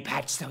afford an eye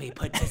patch, so he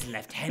puts his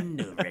left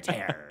hand over it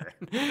here.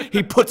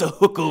 He puts a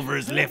hook over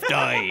his left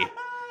eye.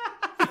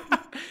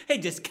 He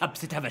just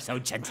cups it ever so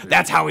gently.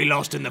 That's how he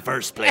lost in the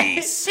first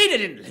place. He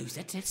didn't lose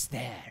it. It's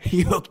there.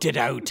 He hooked it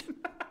out.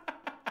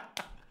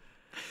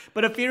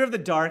 But a fear of the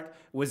dark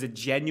was a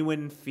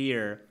genuine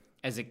fear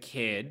as a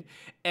kid.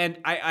 And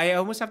I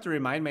almost have to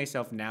remind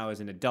myself now as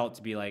an adult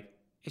to be like,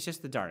 it's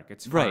just the dark.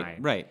 It's fine.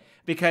 Right.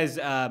 Because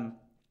I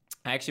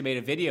actually made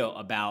a video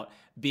about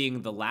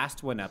being the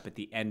last one up at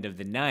the end of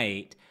the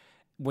night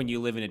when you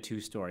live in a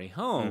 2-story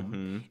home.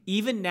 Mm-hmm.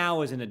 Even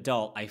now as an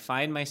adult, I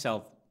find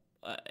myself,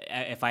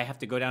 if I have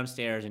to go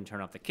downstairs and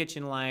turn off the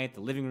kitchen light,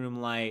 the living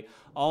room light,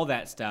 all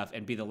that stuff,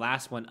 and be the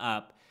last one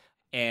up,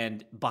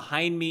 and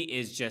behind me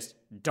is just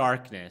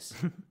darkness,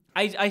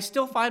 I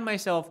still find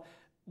myself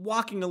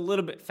walking a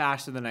little bit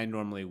faster than I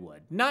normally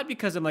would. Not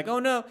because I'm like, oh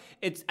no,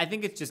 I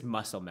think it's just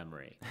muscle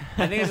memory.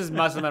 I think it's just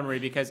muscle memory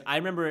because I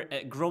remember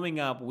growing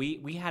up,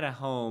 we had a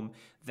home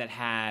that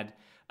had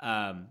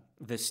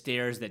the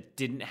stairs that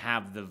didn't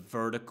have the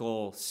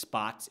vertical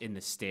spots in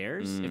the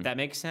stairs, if that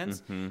makes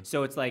sense.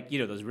 So it's like,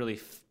 those really,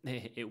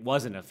 it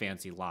wasn't a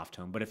fancy loft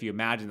home, but if you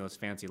imagine those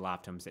fancy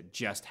loft homes that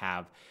just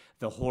have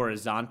the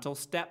horizontal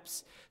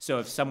steps. So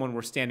if someone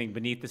were standing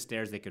beneath the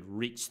stairs, they could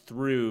reach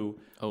through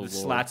the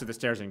slats of the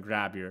stairs and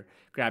grab your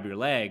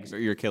legs. Or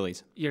your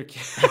Achilles.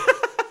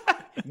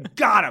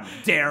 Got him,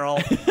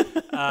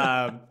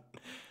 Daryl.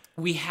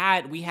 We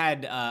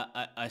had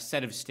a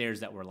set of stairs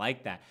that were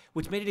like that,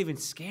 which made it even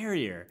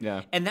scarier.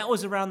 Yeah. And that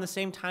was around the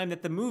same time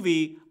that the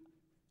movie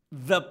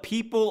The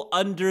People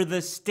Under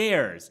the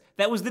Stairs.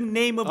 That was the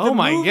name of the movie. Oh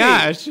my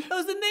gosh. That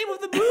was the name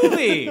of the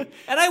movie.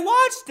 And I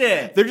watched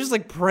it. They're just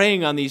like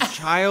preying on these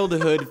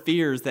childhood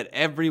fears that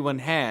everyone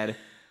had.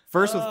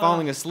 First with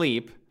falling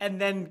asleep.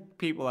 And then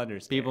People Under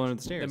the Stairs. People Under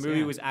the Stairs, The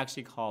movie yeah. was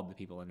actually called The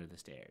People Under the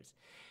Stairs.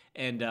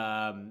 And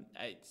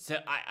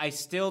I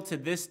still to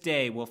this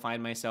day will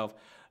find myself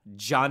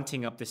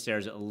jaunting up the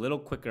stairs a little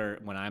quicker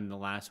when I'm the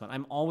last one.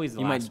 I'm always the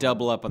last one. You might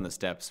double up on the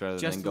steps rather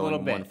than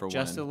going one for one.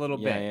 Just a little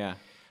bit. Yeah.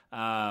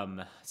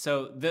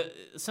 So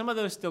some of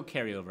those still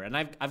carry over, and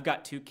I've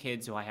got 2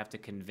 kids who I have to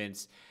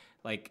convince.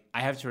 Like, I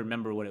have to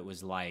remember what it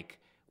was like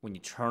when you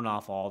turn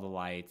off all the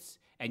lights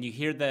and you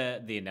hear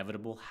the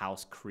inevitable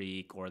house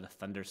creak or the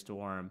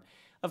thunderstorm.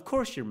 Of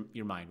course,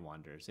 your mind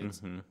wanders.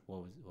 It's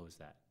what was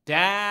that,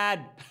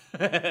 Dad?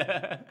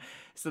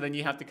 So then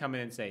you have to come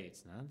in and say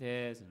it's not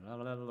this, and blah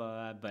blah blah.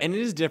 Blah. But And it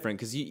is different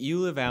because you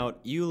live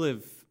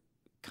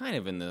kind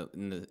of in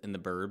the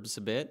burbs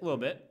a bit, a little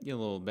bit. Yeah, a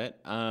little bit.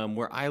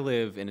 Where I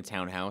live in a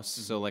townhouse,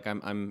 so like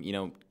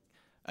I'm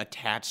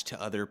attached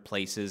to other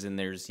places, and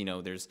there's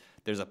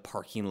a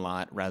parking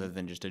lot rather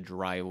than just a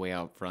driveway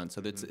out front,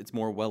 so it's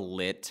more well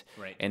lit.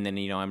 Right. And then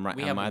I'm right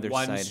We on have my other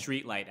one side.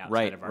 street light outside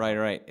Right, of our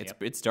right.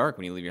 Yep. It's dark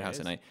when you leave your house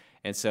is. at night,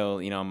 and so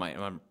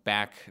my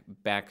back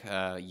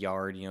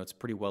yard, it's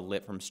pretty well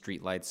lit from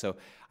street lights. So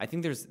I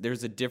think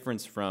there's a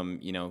difference from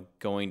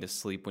going to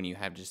sleep when you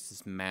have just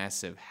this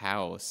massive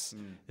house,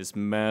 this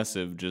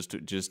massive just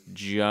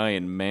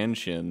giant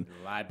mansion,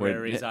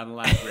 Libraries on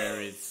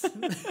libraries.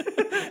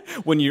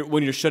 when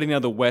you're shutting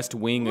down the west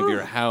wing of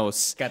your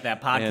house. Got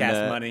that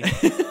podcast money.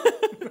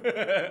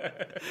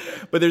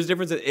 But there's a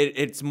difference.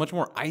 It's much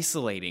more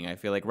isolating, I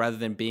feel like, rather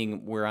than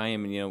being where I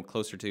am,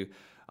 closer to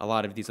a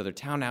lot of these other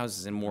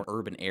townhouses in more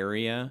urban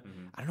area.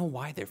 I don't know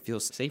why there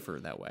feels safer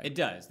that way. It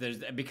does.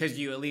 Because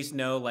you at least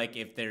know, like,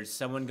 if there's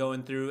someone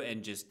going through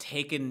and just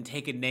taking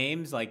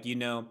names, like, but you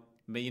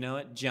know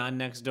what? John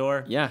next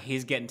door, Yeah.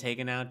 he's getting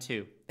taken out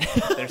too.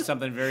 There's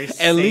something very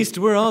safe. At least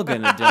we're all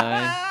gonna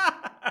die.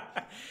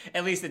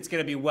 At least it's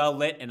going to be well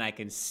lit and I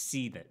can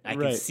see that. I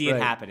can see it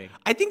happening.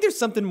 I think there's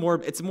something more.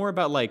 It's more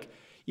about like,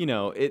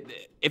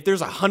 if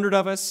there's 100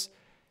 of us,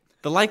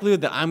 the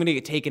likelihood that I'm gonna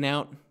get taken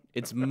out,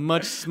 it's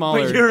much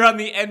smaller. But you're on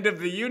the end of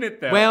the unit,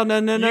 though. Well, no.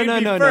 You'd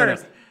be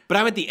first. But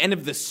I'm at the end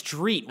of the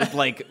street with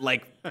like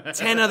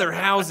 10 other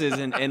houses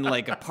and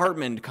like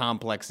apartment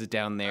complexes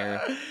down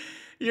there.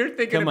 You're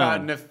thinking Come about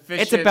on. an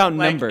efficient, It's about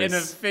like, numbers. an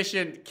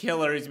efficient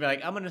killer who's be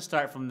like, I'm going to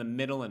start from the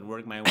middle and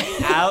work my way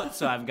out,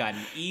 so I've got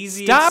an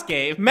easy Stop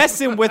escape.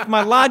 messing with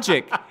my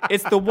logic.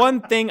 It's the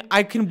one thing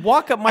I can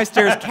walk up my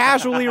stairs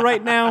casually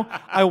right now.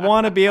 I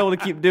want to be able to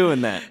keep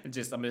doing that. I'm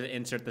going to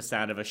insert the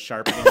sound of a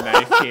sharpening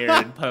knife here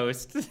in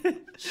post.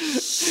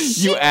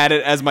 You add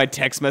it as my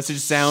text message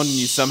sound, and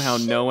you somehow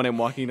know when I'm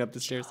walking up the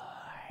stairs.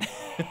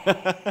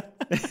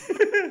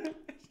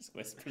 Just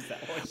whispers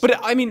that one. But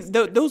I mean,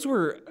 those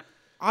were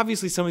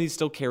obviously some of these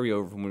still carry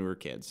over from when we were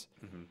kids.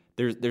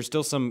 There's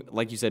still some,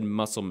 like you said,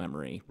 muscle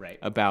memory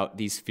about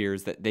these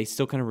fears that they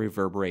still kind of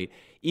reverberate.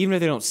 Even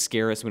if they don't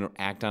scare us, we don't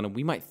act on them.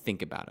 We might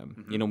think about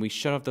them. We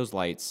shut off those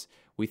lights.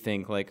 We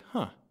think like,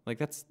 like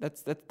that's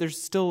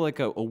there's still like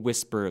a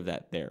whisper of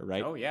that there,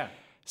 right? Oh, yeah.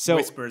 So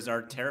Whispers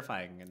are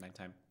terrifying at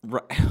nighttime.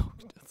 right,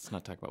 let's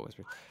not talk about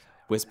whispers.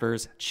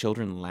 Whispers,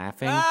 children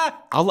laughing.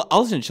 I'll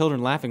listen to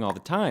children laughing all the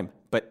time,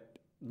 but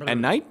at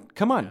night,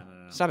 come on,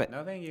 stop it.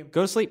 No, thank you.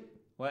 Go to sleep.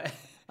 What?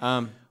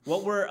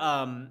 What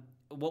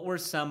were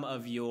some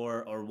of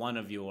your or one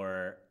of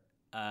your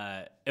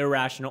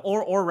irrational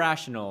or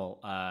rational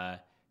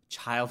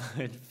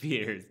childhood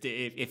fears,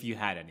 if you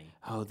had any?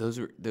 Oh,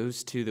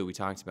 those two that we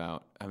talked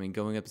about. I mean,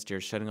 going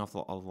upstairs, shutting off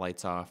all the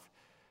lights off.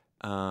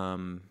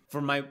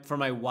 For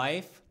my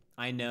wife,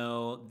 I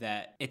know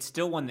that it's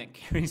still one that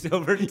carries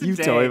over today.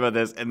 You've told me about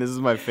this, and this is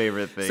my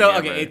favorite thing. So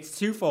ever. okay, it's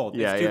twofold.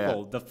 Yeah, It's yeah.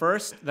 twofold.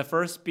 The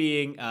first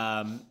being,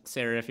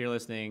 Sarah, if you're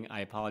listening, I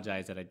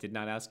apologize that I did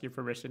not ask your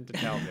permission to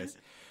tell this.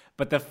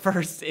 But the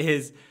first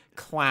is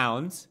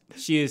clowns.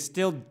 She is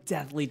still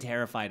deathly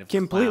terrified of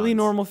completely clowns.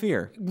 normal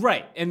fear.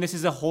 Right. And this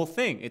is a whole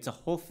thing. It's a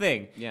whole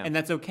thing. Yeah. And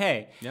that's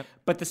okay. Yep.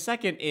 But the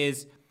second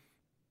is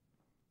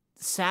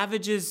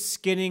savages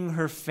skinning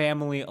her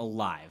family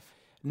alive.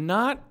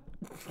 Not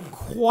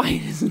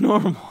quite as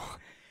normal.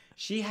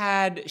 She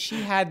had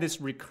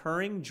this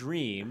recurring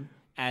dream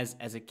as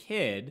a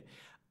kid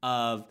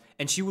of,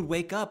 and she would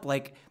wake up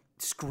like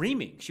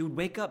screaming. She would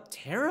wake up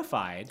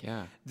terrified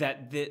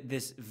that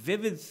this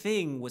vivid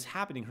thing was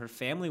happening. Her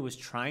family was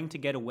trying to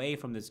get away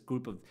from this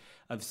group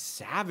of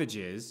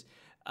savages,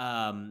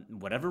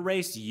 whatever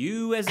race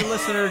you as a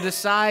listener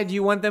decide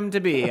you want them to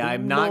be.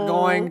 I'm not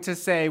going to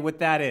say what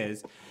that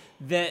is.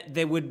 That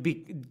they would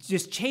be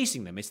just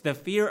chasing them. It's the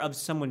fear of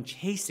someone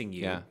chasing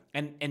you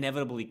and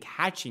inevitably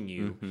catching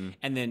you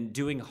and then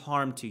doing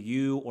harm to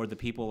you or the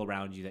people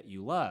around you that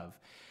you love.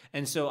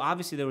 And so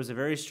obviously there was a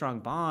very strong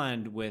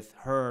bond with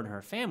her and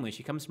her family.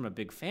 She comes from a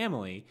big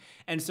family.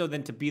 And so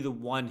then to be the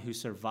one who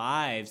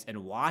survives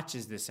and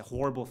watches this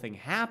horrible thing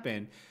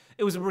happen,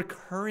 it was a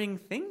recurring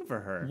thing for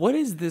her. What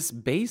is this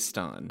based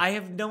on? I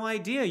have no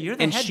idea. You're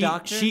the head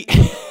doctor.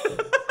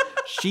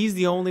 She's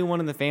the only one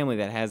in the family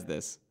that has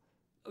this.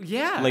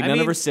 Yeah. Like none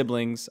of her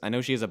siblings. I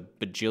know she has a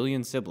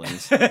bajillion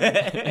siblings.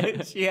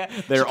 Yeah,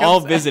 They're all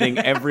visiting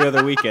every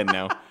other weekend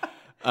now.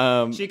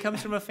 She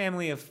comes from a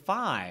family of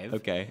 5.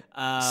 Okay.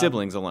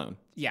 Siblings alone.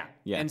 Yeah.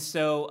 Yeah. And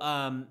so,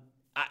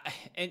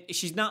 and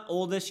she's not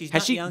oldest. She's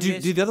Has not she?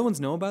 youngest. Do the other ones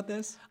know about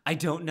this? I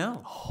don't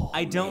know.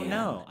 I don't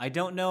know. I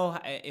don't know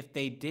if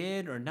they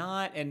did or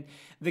not. And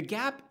the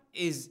gap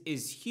is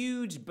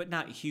huge, but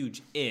not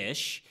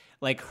huge-ish.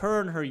 Like her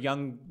and her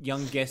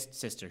youngest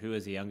sister, who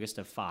is the youngest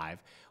of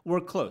 5,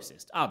 were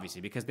closest, obviously,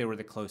 because they were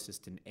the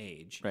closest in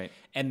age. Right.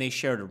 And they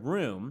shared a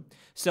room.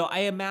 So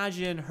I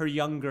imagine her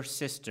younger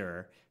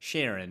sister,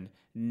 Sharon,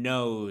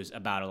 knows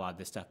about a lot of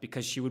this stuff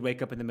because she would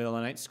wake up in the middle of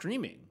the night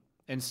screaming.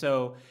 And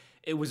so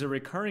it was a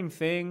recurring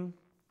thing.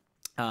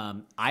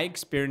 I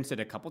experienced it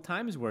a couple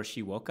times where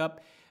she woke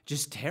up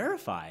just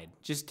terrified.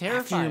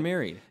 After you're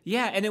married.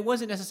 Yeah, and it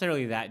wasn't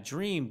necessarily that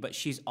dream, but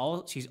she's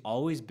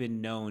always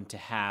been known to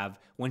have,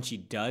 when she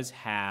does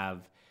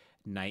have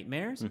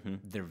nightmares,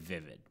 they're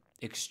vivid.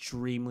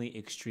 Extremely,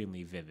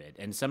 extremely vivid.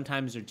 And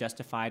sometimes they're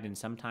justified, and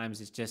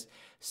sometimes it's just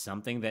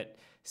something that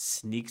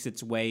sneaks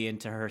its way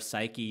into her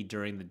psyche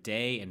during the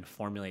day and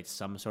formulates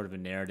some sort of a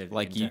narrative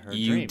Like into her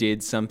you dream.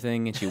 did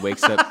something and she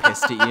wakes up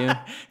pissed at you.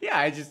 Yeah,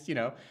 I just,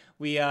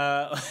 we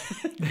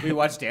we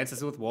watched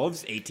Dances with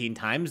Wolves 18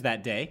 times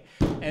that day.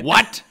 And,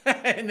 What?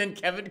 And then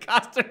Kevin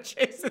Costner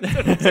chases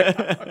her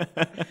down.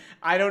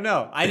 I don't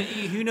know.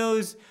 Who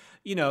knows?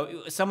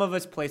 Some of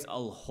us place a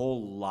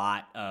whole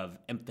lot of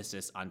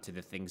emphasis onto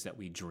the things that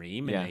we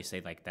dream, and they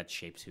say like that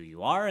shapes who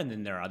you are. And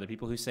then there are other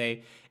people who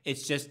say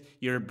it's just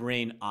your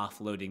brain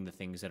offloading the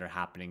things that are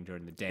happening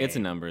during the day. It's a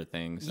number of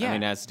things. Yeah. I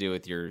mean, it has to do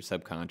with your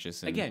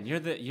subconscious. And Again, you're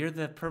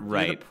the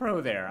Right. pro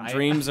there.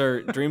 dreams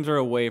are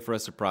a way for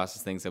us to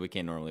process things that we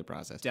can't normally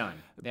process. Done.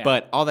 Yeah.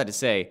 But all that to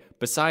say,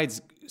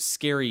 besides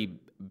scary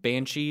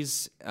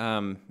banshees,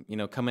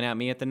 coming at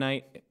me at the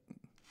night.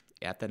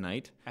 At the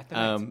night. At the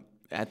night.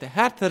 At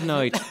the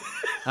night.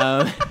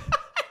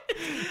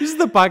 This is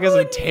the podcast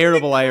of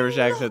terrible Irish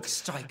accents.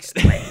 strikes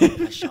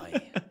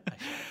the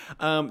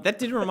That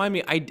did remind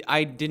me.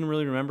 I didn't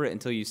really remember it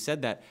until you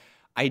said that.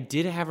 I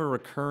did have a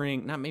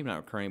recurring, not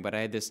recurring, but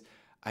I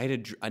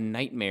had a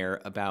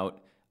nightmare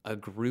about a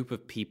group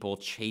of people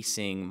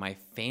chasing my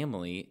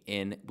family,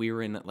 and we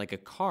were in like a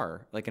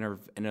car, like in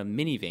a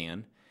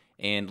minivan,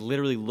 and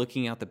literally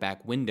looking out the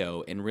back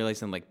window and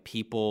realizing like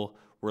people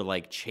were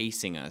like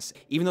chasing us,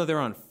 even though they're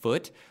on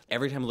foot.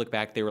 Every time I look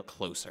back, they were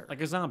closer.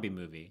 like a zombie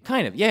movie.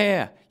 Kind of,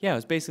 yeah. It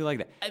was basically like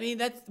that. I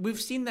mean, we've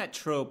seen that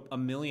trope a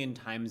million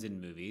times in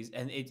movies,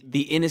 and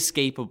The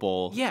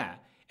inescapable. yeah.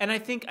 And I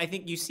think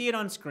you see it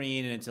on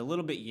screen, and it's a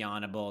little bit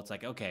yawnable. It's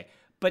like, okay,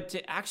 but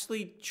to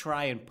actually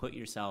try and put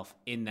yourself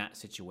in that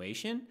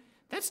situation,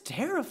 that's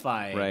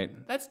terrifying.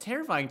 Right. That's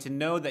terrifying to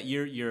know that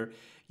your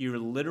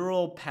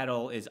literal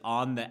pedal is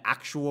on the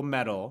actual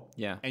metal.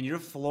 Yeah. And you're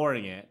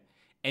flooring it,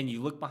 and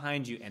you look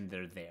behind you, and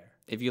they're there.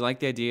 If you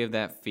like the idea of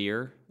that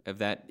fear,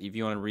 if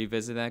you want to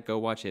revisit that, go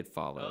watch It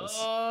Follows.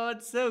 Oh,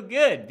 it's so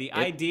good. The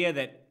idea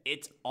that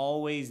it's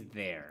always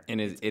there.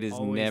 And it is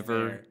always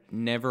never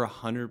there.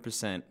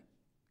 100%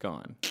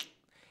 gone.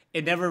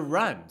 It never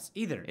runs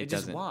either. It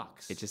just doesn't.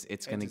 walks.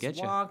 It's gonna get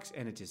you. It walks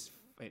and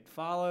it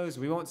follows.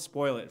 We won't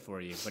spoil it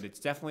for you, but it's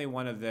definitely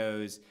one of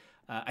those.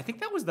 I think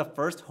that was the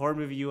first horror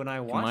movie you and I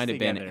watched Might have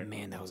together. been.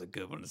 Man, that was a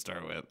good one to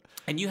start with.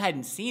 And you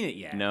hadn't seen it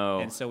yet. No.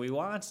 And so we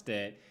watched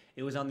it.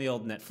 It was on the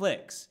old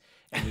Netflix,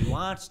 and we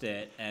watched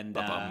it. And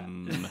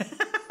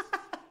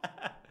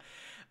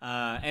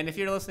and if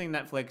you're listening to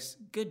Netflix,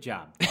 good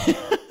job.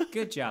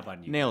 Good job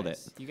on you. Nailed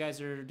guys. it. You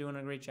guys are doing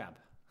a great job.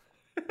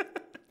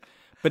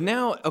 But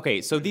now,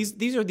 okay, so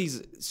these are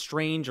these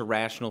strange,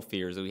 irrational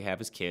fears that we have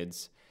as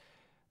kids,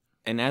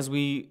 and as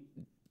we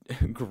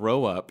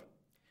grow up.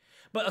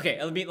 But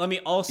okay, let me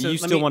also. You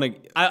still want to?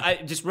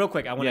 I just real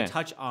quick. I want to Yeah.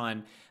 touch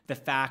on the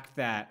fact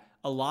that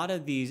a lot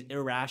of these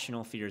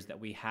irrational fears that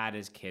we had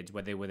as kids,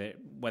 whether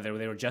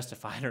they were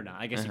justified or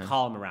not. I guess you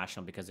call them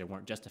irrational because they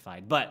weren't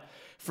justified. But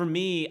for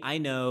me, I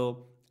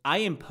know I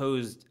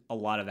imposed a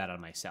lot of that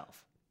on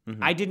myself.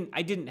 I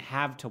didn't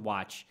have to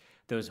watch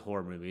those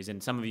horror movies,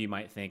 and some of you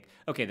might think,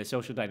 okay, the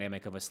social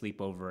dynamic of a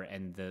sleepover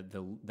and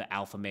the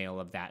alpha male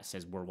of that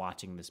says we're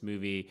watching this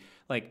movie.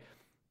 Like,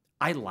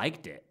 I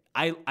liked it.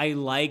 I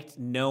liked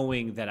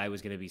knowing that I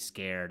was going to be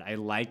scared. I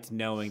liked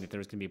knowing that there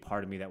was going to be a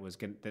part of me that was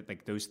that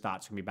like those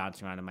thoughts were going to be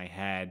bouncing around in my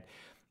head,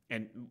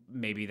 and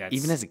maybe that's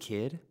Even as a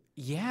kid?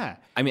 yeah.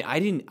 I mean, I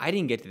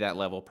didn't get to that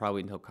level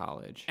probably until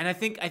college. And I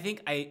think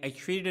I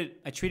treated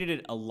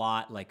it a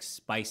lot like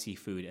spicy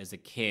food as a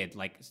kid,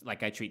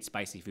 like I treat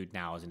spicy food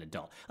now as an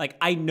adult. Like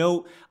I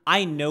know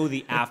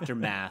the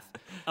aftermath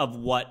of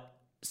what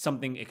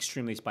something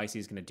extremely spicy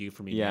is going to do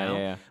for me now.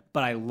 Yeah.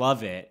 But I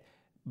love it.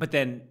 But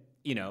then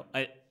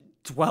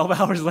 12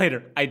 hours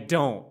later, I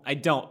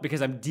don't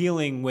because I'm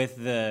dealing with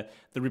the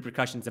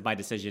repercussions of my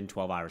decision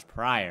 12 hours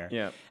prior.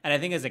 Yeah. And I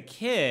think as a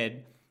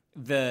kid,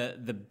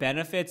 the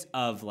benefits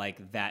of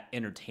like that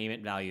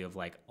entertainment value of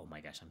like, oh my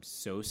gosh, I'm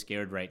so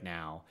scared right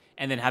now,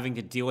 and then having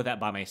to deal with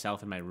that by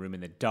myself in my room in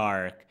the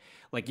dark,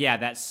 like, yeah,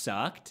 that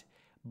sucked,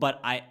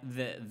 But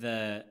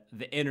the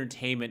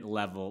entertainment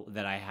level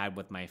that I had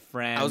with my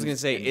friends. I was gonna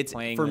say and it's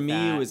playing for with me.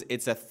 that,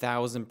 It's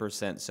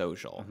 1,000%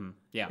 social.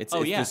 Yeah. It's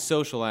Oh, yeah. the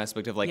social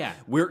aspect of like Yeah.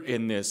 we're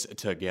in this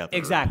together.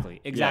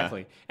 Exactly.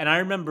 And I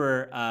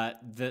remember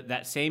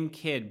that same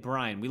kid,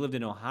 Brian. We lived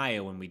in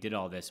Ohio when we did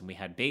all this, and we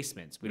had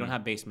basements. We don't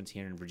have basements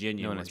here in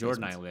Virginia one where has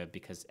Jordan and I live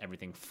because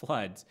everything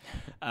floods.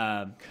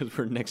 Because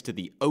we're next to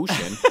the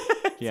ocean.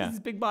 Yeah. This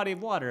big body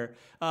of water,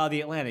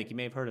 the Atlantic. You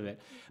may have heard of it.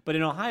 But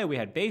in Ohio, we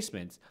had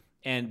basements.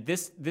 And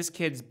this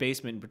kid's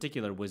basement in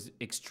particular was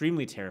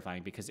extremely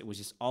terrifying because it was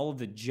just all of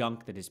the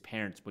junk that his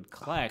parents would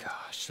collect.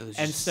 Gosh, so there's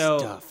and just so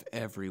stuff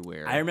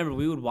everywhere. I remember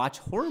we would watch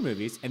horror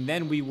movies, and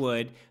then we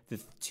would,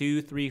 the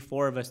 2, 3,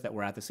 4 of us that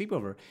were at the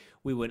sleepover,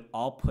 we would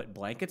all put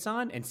blankets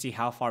on and see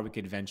how far we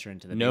could venture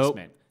into the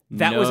basement.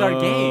 That was our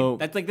game.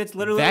 That's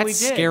literally what we That's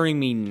did. scaring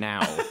me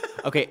now.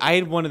 Okay, I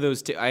had one of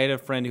those too. I had a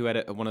friend who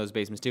had one of those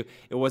basements too.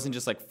 It wasn't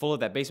just like full of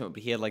that basement,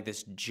 but he had like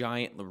this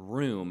giant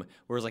room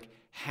where it was like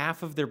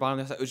half of their bottom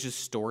of the house, it was just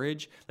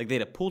storage. Like they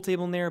had a pool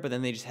table in there, but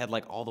then they just had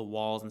like all the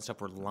walls and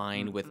stuff were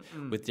lined with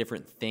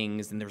different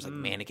things, and there was like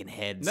mannequin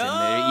heads. No!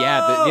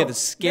 And the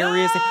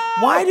scariest thing.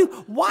 Why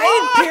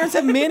did parents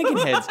have mannequin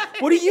heads?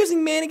 What are you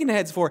using mannequin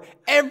heads for?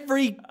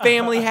 Every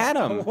family had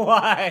them.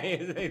 Why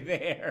are they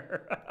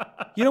there?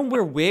 You don't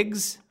wear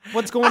wigs?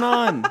 What's going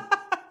on?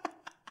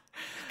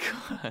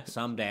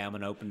 Someday I'm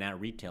going to open that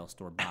retail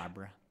store,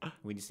 Barbara.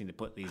 We just need to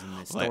put these in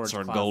the storage That's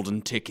our closet.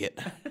 golden ticket.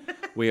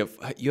 You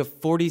have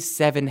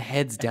 47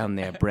 heads down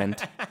there,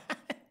 Brent.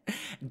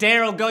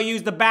 Daryl, go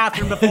use the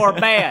bathroom before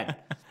bed.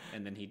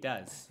 And then he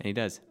does. And he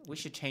does. We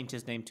should change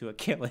his name to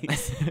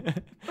Achilles.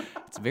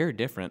 It's very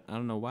different. I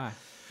don't know why.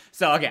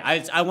 So, okay,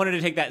 I wanted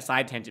to take that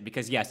side tangent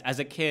because, yes, as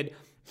a kid,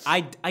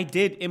 I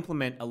did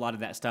implement a lot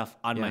of that stuff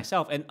on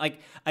myself. And, like,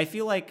 I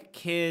feel like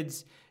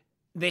kids,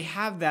 they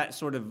have that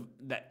sort of,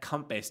 that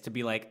compass to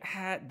be like,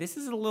 this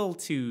is a little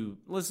too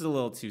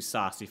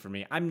saucy for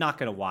me. I'm not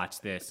going to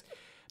watch this.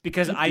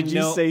 Because I know... Did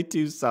you say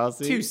too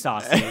saucy? Too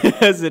saucy.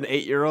 As an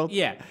 8-year-old?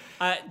 Yeah.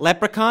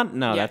 Leprechaun?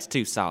 No, that's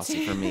too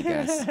saucy for me,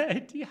 guys.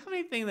 Do you have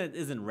anything that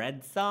isn't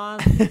red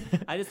sauce?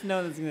 I just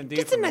know that's going to do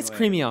Just it a for me nice later.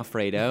 creamy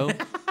Alfredo.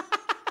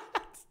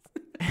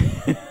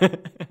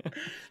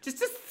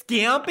 Just a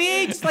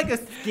scampi? Just like a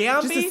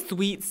scampi? Just a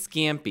sweet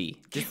scampi.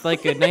 Just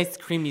like a nice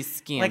creamy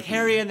scampi. Like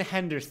Harry and the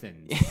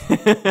Hendersons.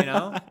 You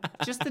know?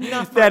 Just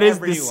enough for That is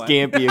everyone. the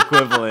scampi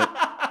equivalent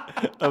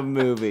of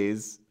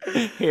movies.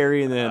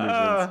 Harry and the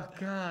Hendersons.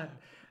 Oh,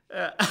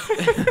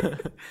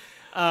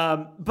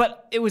 God.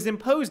 But it was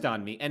imposed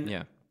on me. And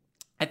Yeah.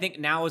 I think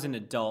now as an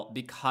adult,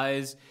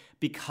 because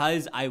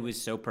I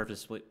was so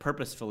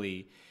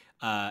purposefully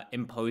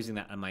imposing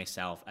that on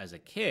myself as a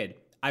kid,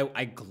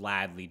 I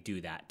gladly do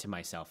that to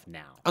myself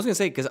now. I was going to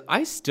say, because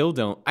I still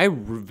don't,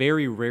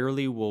 very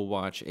rarely will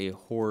watch a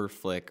horror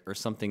flick or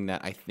something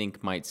that I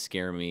think might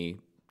scare me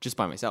just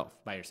by myself.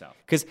 By yourself.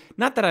 Because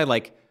not that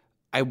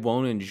I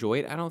won't enjoy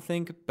it, I don't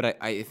think, but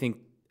I think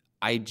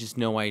I just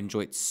know I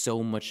enjoy it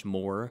so much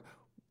more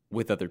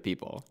with other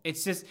people.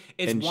 It's one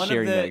of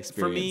sharing that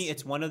for me, experience.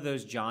 it's one of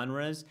those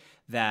genres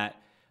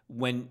that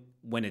when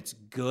it's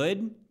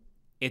good,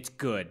 it's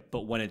good.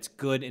 But when it's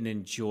good and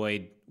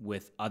enjoyed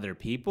with other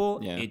people,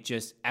 it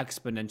just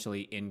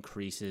exponentially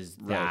increases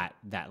that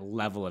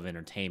level of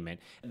entertainment.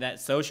 That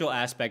social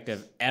aspect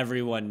of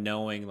everyone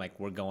knowing like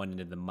we're going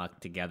into the muck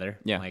together.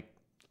 Yeah. Like,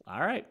 all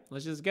right,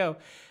 let's just go.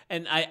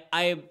 And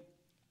I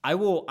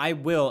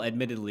will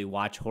admittedly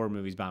watch horror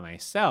movies by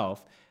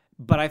myself,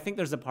 but I think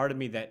there's a part of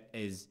me that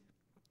is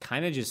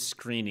kind of just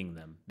screening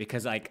them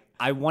because like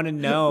I want to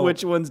know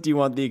Which ones do you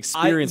want the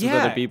experience with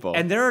other people?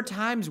 And there are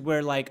times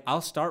where like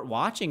I'll start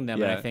watching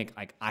them and Yeah. I think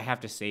like I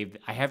have to save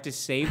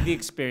the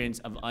experience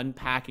of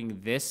unpacking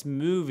this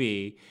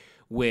movie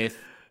with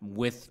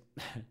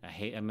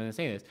I'm going to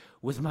say this,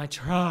 with my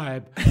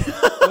tribe.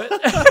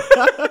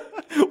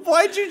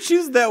 Why'd you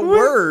choose that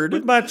word?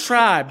 With my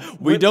tribe.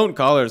 We don't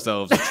call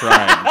ourselves a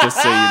tribe,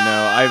 just so you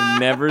know. I've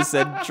never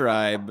said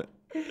tribe.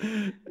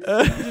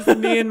 Just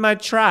me and my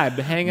tribe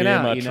hanging Me and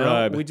out, my you know?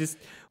 tribe. We just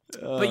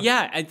but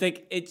yeah, I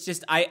think it's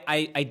just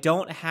I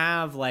don't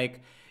have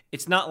like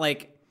it's not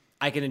like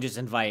I can just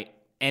invite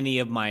any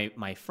of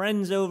my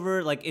friends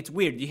over. Like it's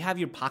weird. You have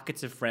your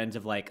pockets of friends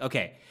of like,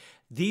 okay,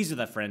 these are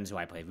the friends who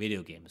I play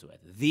video games with.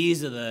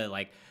 These are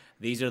like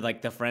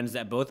the friends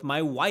that both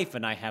my wife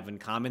and I have in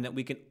common that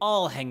we can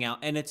all hang out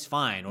and it's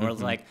fine. Or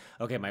it's like,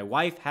 okay, my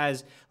wife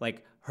has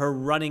like her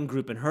running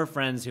group and her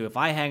friends who if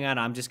I hang out,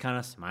 I'm just kind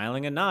of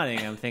smiling and nodding.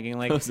 I'm thinking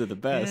like Those are the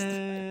best.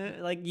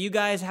 like you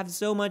guys have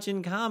so much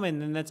in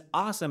common and that's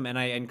awesome. And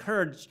I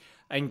encourage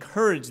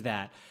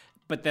that.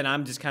 But then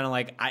I'm just kind of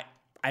like,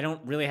 I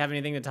don't really have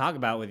anything to talk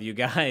about with you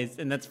guys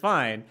and that's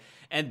fine.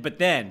 But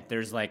then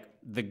there's like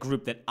the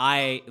group that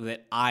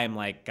I'm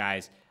like,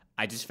 guys,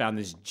 I just found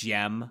this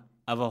gem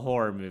of a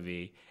horror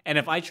movie. And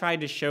if I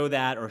tried to show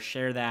that or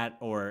share that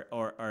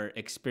or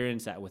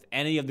experience that with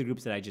any of the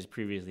groups that I just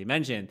previously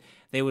mentioned,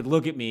 they would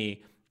look at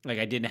me like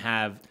I didn't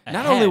have a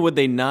Not head. only would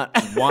they not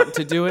want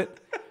to do it,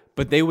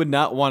 but they would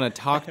not want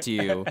to talk to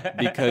you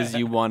because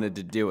you wanted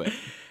to do it.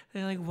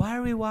 They're like, why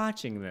are we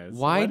watching this?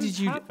 Why What did is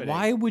you? happening?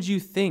 Why would you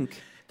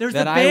think There's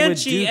that the I would do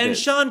Banshee and this?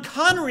 Sean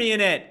Connery in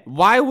it.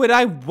 Why would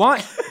I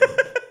want?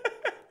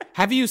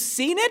 Have you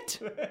seen it?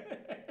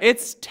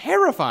 It's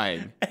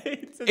terrifying.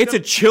 It's a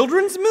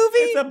children's movie.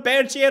 It's a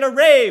Banshee at a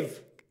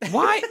rave.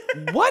 Why?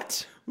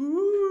 What?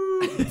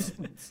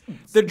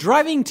 They're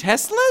driving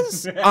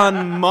Teslas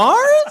on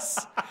Mars?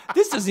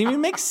 This doesn't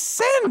even make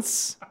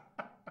sense.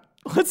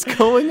 What's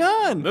going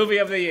on? Movie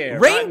of the year.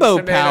 Rainbow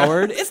Rotten Tomato-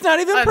 powered. It's not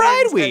even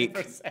Pride Week.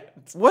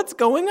 110%. What's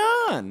going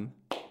on?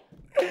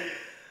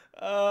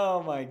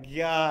 Oh my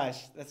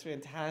gosh, that's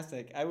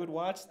fantastic. I would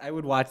watch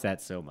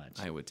that so much.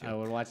 I would too. I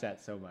would watch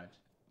that so much.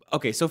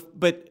 Okay, so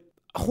but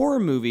horror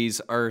movies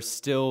are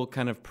still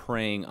kind of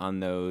preying on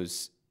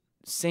those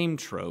same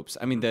tropes.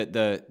 I mean,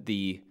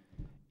 the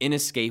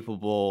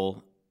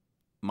inescapable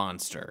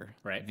monster,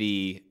 Right.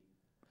 I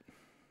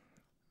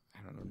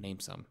don't know, name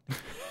some.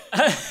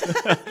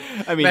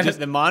 I mean, just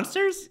the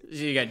monsters?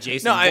 You got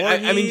Jason. no. I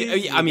Voorhees, mean,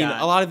 you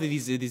got- a lot of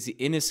these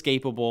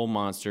inescapable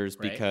monsters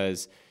Right.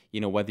 because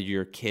whether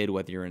you're a kid,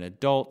 whether you're an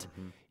adult,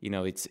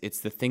 it's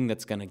the thing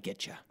that's gonna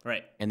get you.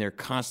 Right. And they're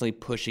constantly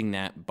pushing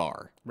that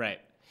bar. Right.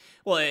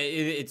 Well,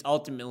 it's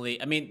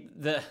ultimately. I mean,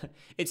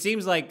 it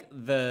seems like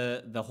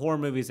the horror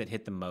movies that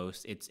hit the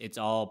most. It's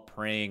all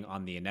preying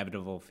on the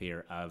inevitable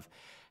fear of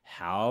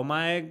how am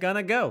I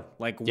gonna go?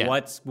 Like, Yeah.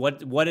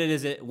 what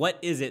is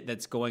it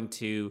that's going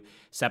to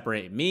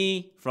separate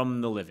me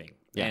from the living?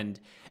 Yeah. And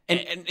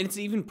it's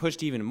even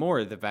pushed even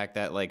more the fact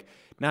that like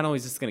not only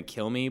is this gonna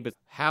kill me, but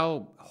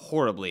how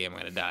horribly am I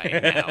gonna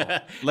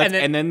die now?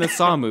 And then the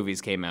Saw movies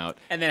came out.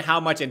 And then how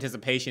much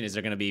anticipation is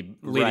there going to be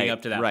leading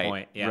up to that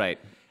point? Yeah. Right.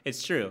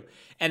 It's true.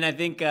 And I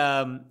think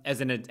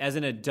as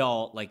an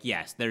adult, like,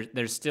 yes,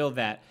 there's still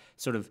that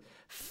sort of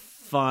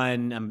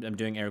fun, I'm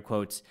doing air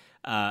quotes,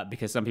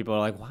 because some people are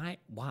like, why?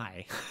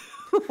 Why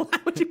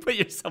would you put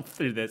yourself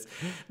through this?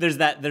 There's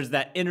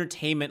that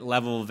entertainment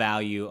level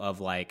value of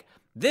like,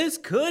 this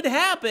could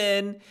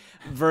happen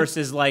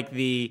versus like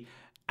the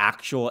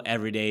actual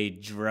everyday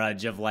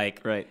drudge of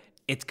like, Right.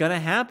 it's gonna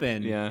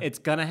happen. Yeah. It's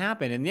gonna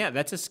happen. And yeah,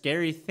 that's a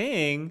scary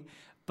thing,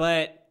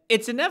 but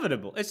it's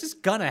inevitable. It's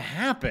just gonna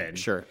happen.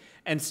 Sure.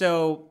 And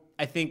so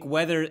I think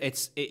whether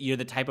you're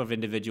the type of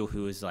individual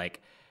who is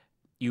like,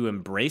 you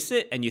embrace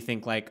it and you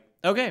think like,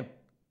 okay,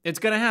 it's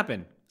gonna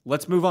happen.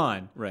 Let's move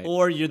on. Right.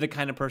 Or you're the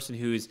kind of person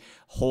who's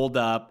holed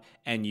up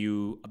and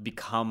you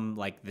become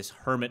like this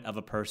hermit of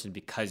a person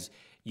because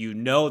you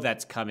know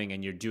that's coming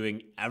and you're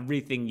doing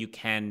everything you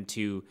can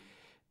to,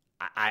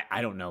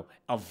 I don't know,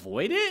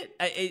 avoid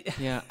it?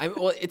 Yeah,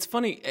 well, it's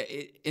funny.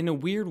 In a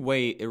weird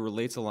way, it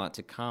relates a lot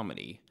to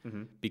comedy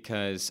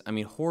because, I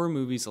mean, horror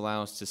movies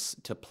allow us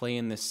to play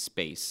in this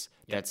space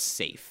that's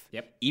safe.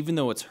 Yep. Even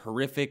though it's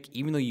horrific,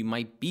 even though you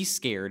might be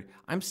scared,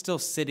 I'm still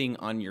sitting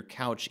on your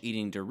couch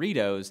eating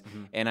Doritos,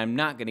 and I'm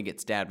not going to get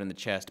stabbed in the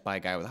chest by a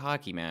guy with a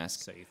hockey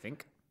mask. So you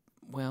think?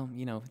 Well,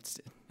 it's...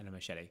 And a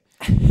machete.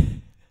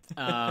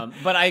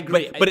 But I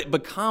agree.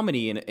 But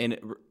comedy in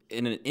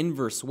an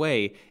inverse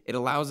way, it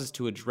allows us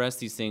to address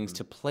these things,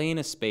 to play in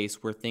a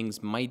space where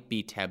things might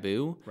be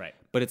taboo. Right.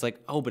 But it's like,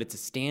 oh, but it's a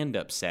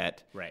stand-up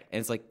set. Right. And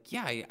it's like,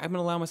 yeah, I'm going to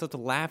allow myself to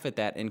laugh at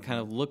that and kind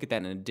of look at that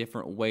in a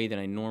different way than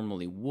I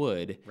normally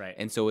would. Right.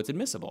 And so it's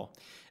admissible.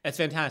 That's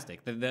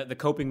fantastic. The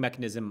coping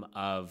mechanism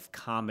of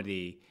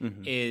comedy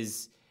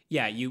is,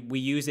 we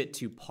use it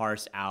to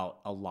parse out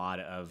a lot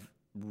of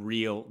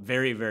real,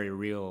 very, very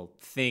real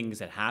things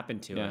that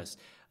happen to us.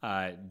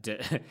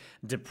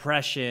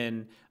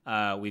 Depression.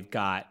 We've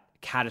got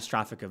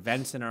catastrophic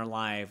events in our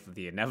life,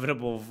 the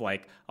inevitable of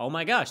like, oh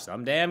my gosh,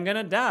 someday I'm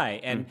gonna die.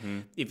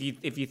 And if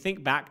you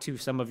think back to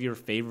some of your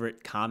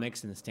favorite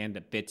comics and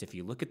stand-up bits, if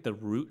you look at the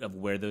root of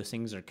where those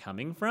things are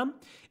coming from,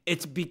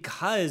 it's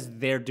because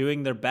they're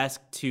doing their best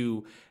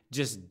to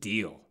just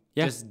deal.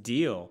 Yeah. Just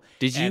deal.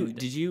 Have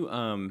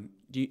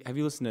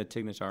you listened to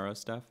Tig Notaro's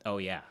stuff? Oh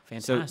yeah,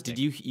 So fantastic. did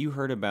you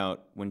heard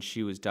about when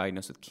she was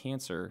diagnosed with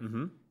cancer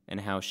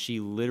and how she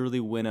literally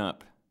went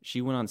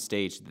on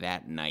stage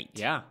that night?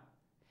 Yeah.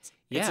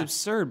 It's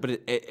absurd, but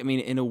I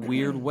mean, in a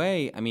weird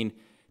way. I mean,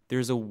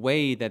 there's a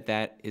way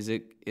that is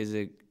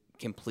a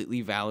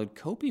completely valid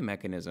coping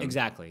mechanism.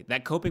 Exactly,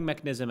 that coping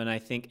mechanism, and I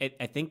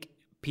think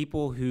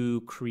people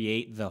who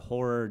create the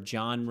horror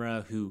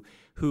genre,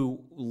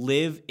 who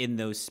live in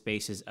those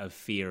spaces of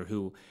fear,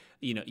 who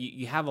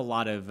you have a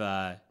lot of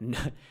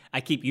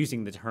I keep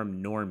using the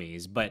term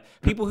normies, but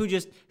people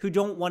who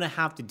don't want to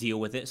have to deal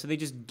with it, so they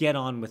just get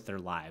on with their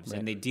lives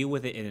and they deal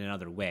with it in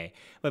another way.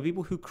 But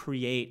people who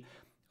create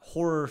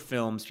horror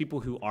films, people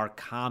who are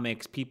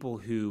comics, people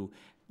who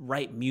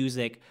write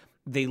music,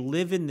 they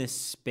live in this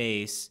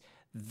space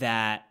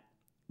that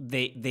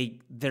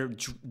they're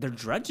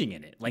drudging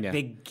in it. Like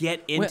they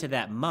get into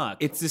that muck.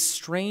 It's this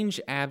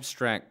strange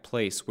abstract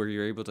place where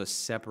you're able to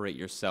separate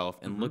yourself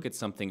and look at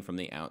something from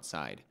the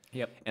outside.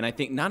 Yep. And I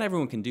think not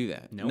everyone can do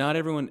that. Nope. Not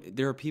everyone.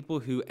 There are people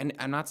who, and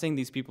I'm not saying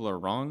these people are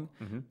wrong,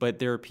 but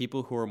there are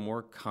people who are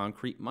more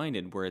concrete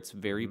minded, where it's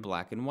very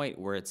black and white,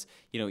 where it's,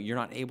 you're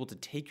not able to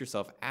take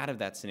yourself out of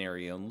that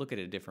scenario and look at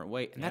it a different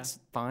way, and that's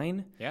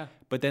fine. Yeah.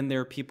 But then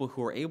there are people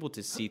who are able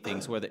to see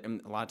things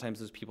and a lot of times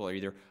those people are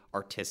either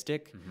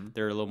artistic,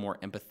 they're a little more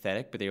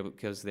empathetic, but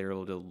because they're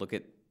able to look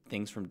at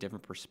things from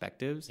different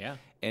perspectives. Yeah.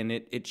 And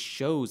it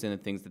shows in the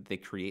things that they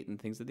create and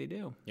the things that they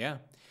do. Yeah.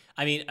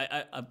 I mean,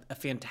 a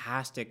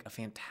fantastic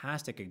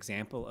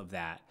example of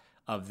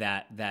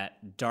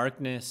that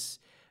darkness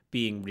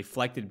being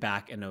reflected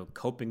back in a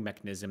coping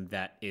mechanism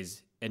that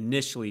is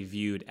initially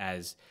viewed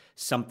as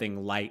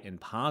something light and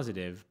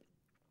positive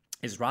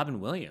is Robin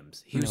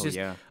Williams. He was just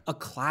a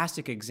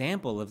classic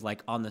example of,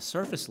 like, on the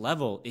surface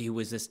level, he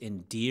was this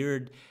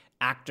endeared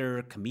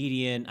actor,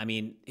 comedian. I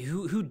mean,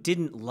 who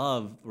didn't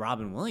love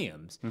Robin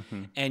Williams?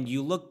 And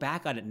you look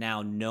back at it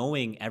now,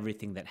 knowing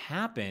everything that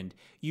happened,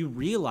 you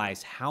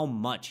realize how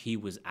much he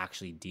was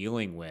actually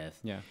dealing with.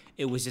 Yeah.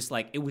 It was just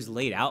like, it was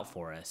laid out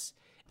for us.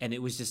 And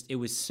it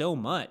was so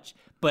much.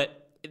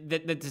 But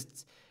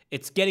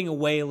it's getting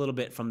away a little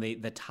bit from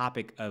the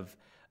topic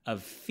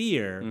of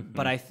fear.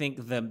 But I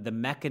think the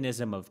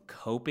mechanism of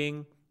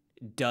coping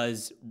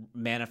does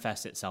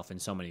manifest itself in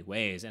so many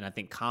ways. And I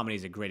think comedy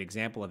is a great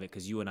example of it,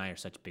 because you and I are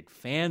such big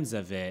fans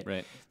of it,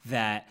 right,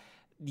 that,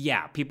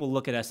 people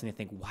look at us and they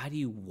think, why do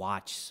you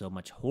watch so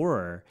much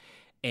horror?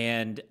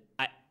 And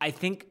I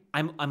think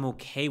I'm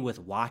okay with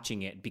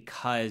watching it,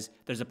 because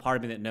there's a part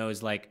of me that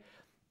knows, like,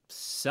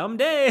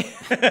 someday,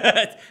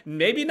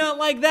 maybe not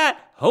like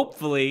that,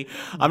 hopefully.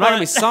 I'm not going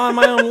to be sawing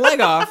my own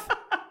leg off.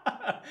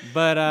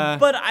 But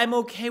I'm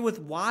okay with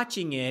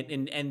watching it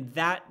and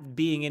that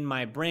being in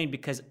my brain,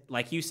 because,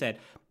 like you said,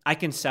 I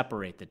can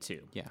separate the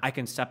two. Yeah. I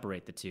can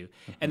separate the two.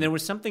 And there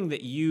was something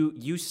that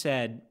you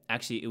said,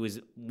 actually, it was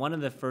one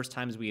of the first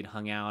times we had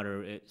hung out,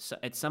 or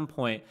at some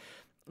point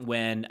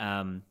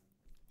when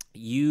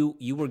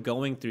you were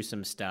going through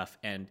some stuff,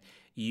 and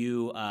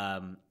you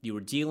were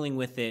dealing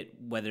with it,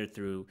 whether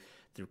through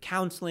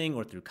counseling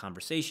or through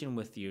conversation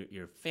with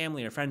your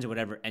family or friends or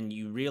whatever, and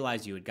you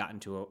realized you had gotten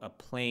to a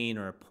plane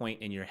or a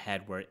point in your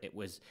head where it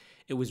was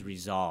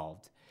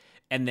resolved.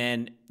 And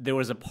then there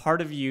was a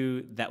part of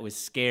you that was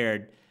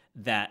scared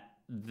that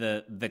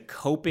the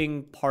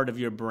coping part of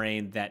your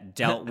brain that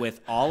dealt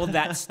with all of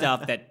that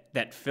stuff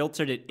that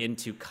filtered it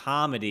into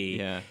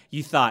comedy,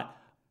 you thought,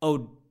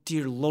 oh,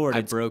 dear Lord,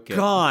 it's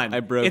gone.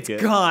 It's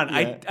gone.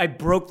 Yeah. I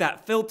broke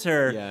that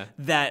filter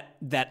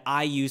that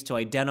I used to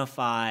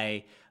identify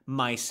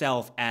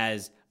myself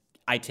as,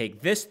 I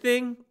take this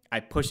thing,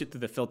 I push it through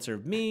the filter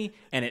of me,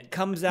 and it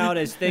comes out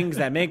as things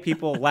that make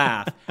people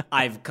laugh.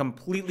 I've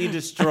completely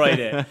destroyed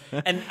it.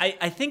 And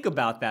I think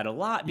about that a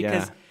lot,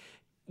 because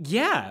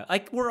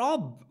like we're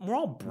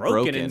all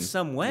broken in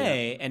some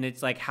way, and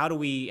it's like, how do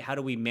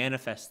we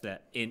manifest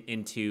that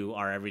into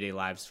our everyday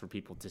lives for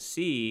people to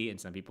see?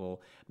 And some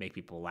people make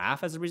people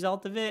laugh as a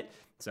result of it.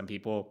 Some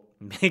people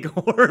make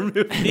horror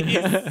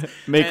movies,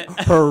 make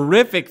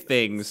horrific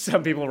things.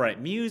 Some people write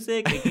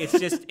music.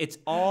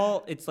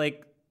 It's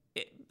like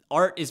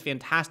art is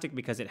fantastic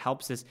because it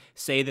helps us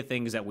say the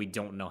things that we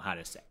don't know how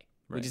to say.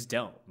 Right. We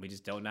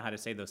just don't know how to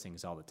say those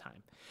things all the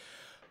time.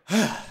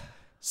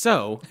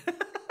 So,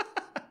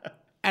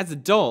 as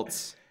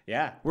adults,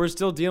 we're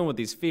still dealing with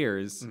these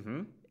fears.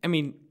 I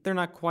mean, they're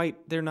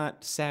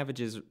not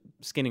savages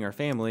skinning our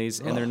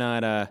families, and they're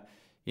not,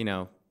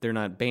 they're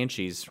not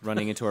banshees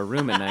running into our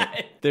room at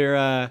night. They're,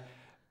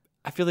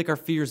 I feel like our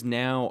fears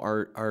now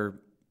are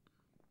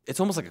it's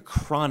almost like a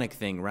chronic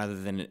thing rather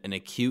than an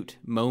acute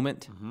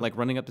moment, like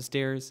running up the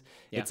stairs.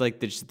 Yeah. It's like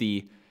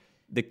the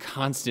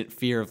constant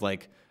fear of,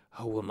 like,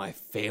 oh, will my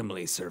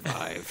family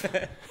survive?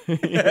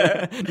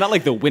 Not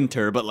like the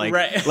winter, but like,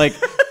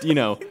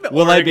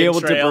 will I be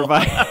able to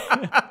provide?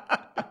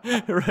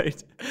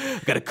 Right.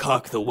 Gotta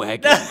cock the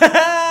wagon.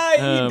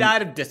 He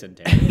died of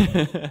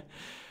dysentery.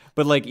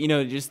 But, like,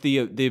 just the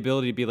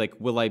ability to be like,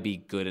 will I be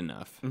good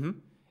enough?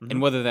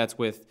 And whether that's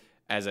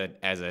as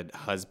a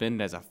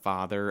husband, as a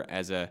father,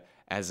 as a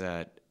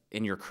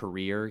in your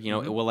career,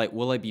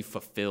 will I be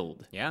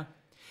fulfilled? Yeah.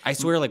 I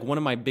swear, like, one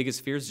of my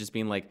biggest fears is just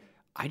being like,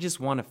 I just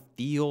want to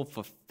feel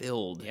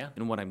fulfilled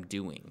in what I'm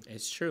doing.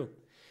 It's true.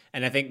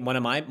 And I think one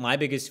of my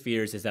biggest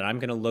fears is that I'm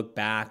going to look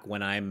back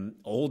when I'm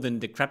old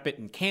and decrepit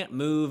and can't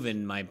move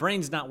and my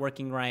brain's not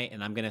working right,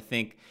 and I'm going to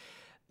think,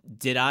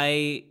 did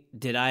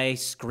I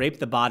scrape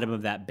the bottom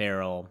of that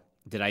barrel?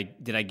 Did I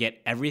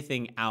get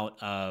everything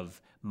out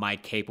of my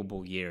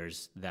capable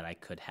years that I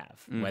could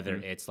have? Whether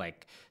it's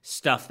like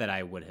stuff that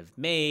I would have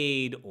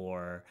made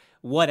or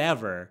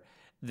whatever.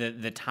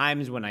 The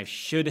times when I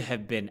should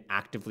have been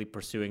actively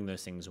pursuing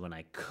those things when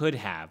I could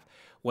have,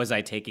 was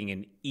I taking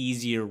an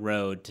easier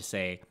road to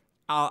say,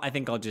 I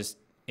think I'll just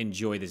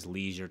enjoy this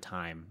leisure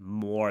time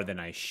more than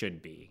I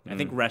should be. I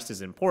think rest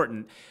is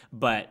important,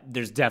 but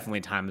there's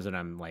definitely times when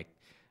I'm like,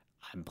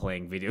 I'm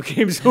playing video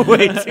games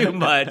way too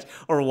much,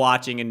 or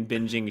watching and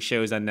binging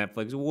shows on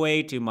Netflix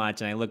way too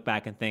much, and I look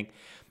back and think,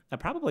 I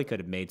probably could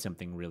have made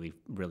something really,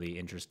 really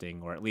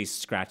interesting, or at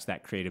least scratch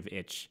that creative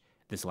itch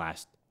this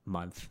last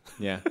month.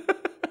 Yeah.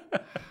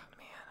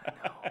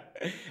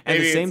 Maybe At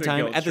it's the a same guilt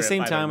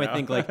trip, time, don't I know.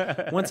 think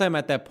like once I'm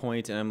at that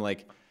point and I'm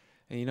like,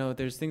 you know,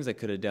 there's things I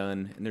could have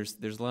done, and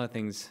there's a lot of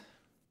things,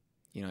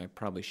 you know, I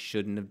probably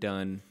shouldn't have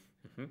done.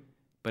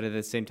 But at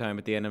the same time,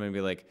 at the end, I'm gonna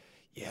be like,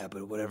 yeah,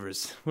 but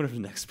whatever's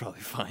next is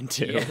probably fine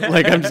too.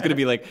 Like I'm just gonna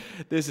be like,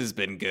 this has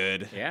been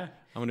good. Yeah,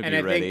 I'm gonna and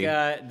be ready.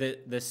 I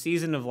think the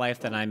season of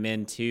life that I'm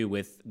in too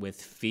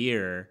with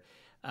fear.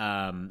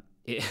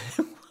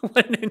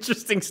 What an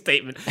interesting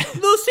statement.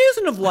 The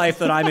season of life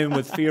that I'm in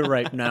with fear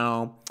right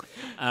now.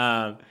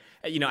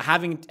 You know,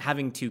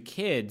 having 2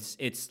 kids,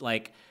 it's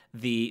like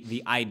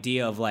the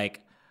idea of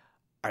like,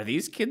 are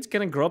these kids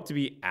gonna grow up to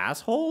be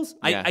assholes?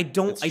 Yeah, I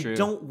that's true.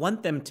 don't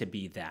want them to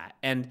be that.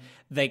 And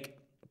like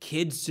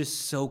kids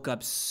just soak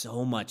up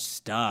so much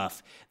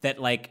stuff that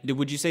like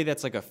Would you say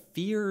that's like a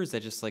fear? Is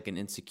that just like an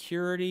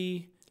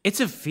insecurity? it's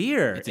a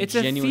fear. It's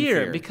a genuine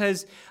fear.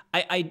 Because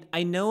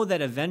I know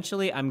that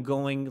eventually I'm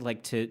going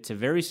like to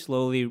very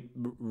slowly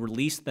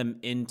release them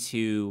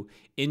into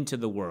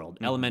the world,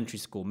 elementary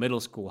school, middle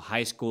school,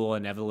 high school,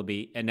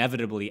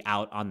 inevitably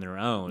out on their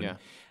own. Yeah.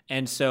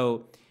 And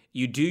so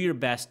you do your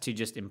best to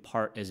just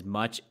impart as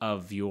much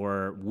of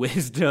your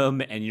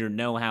wisdom and your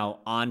know-how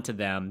onto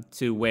them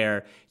to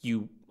where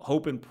you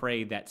hope and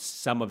pray that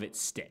some of it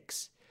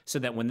sticks. So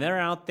that when they're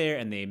out there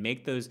and they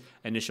make those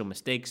initial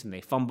mistakes and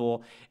they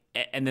fumble,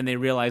 and then they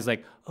realize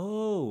like,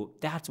 oh,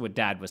 that's what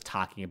Dad was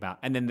talking about.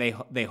 And then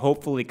they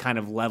hopefully kind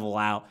of level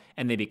out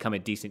and they become a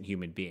decent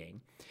human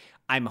being.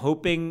 I'm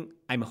hoping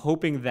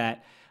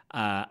that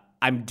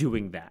I'm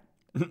doing that.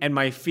 And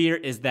my fear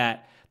is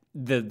that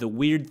the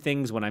weird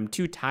things when I'm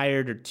too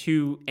tired or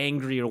too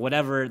angry or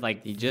whatever,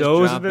 like You just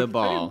those dropped are the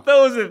ball.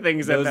 Those are the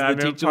things Those that are I'm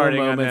the teachable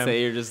imparting on moments them. that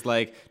you're just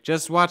like,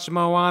 just watch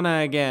Moana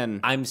again.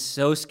 I'm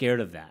so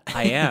scared of that.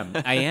 I am.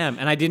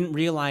 And I didn't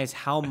realize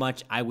how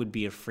much I would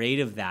be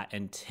afraid of that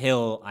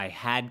until I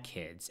had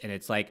kids. And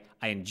it's like,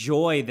 I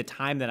enjoy the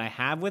time that I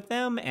have with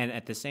them. And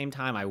at the same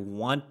time, I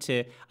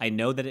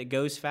know that it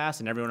goes fast.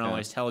 And everyone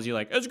always tells you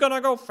like, it's going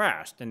to go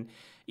fast. And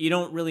you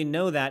don't really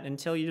know that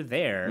until you're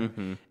there.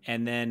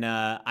 And then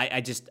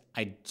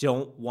I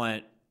don't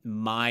want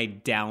my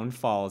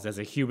downfalls as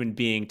a human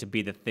being to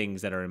be the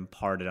things that are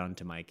imparted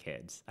onto my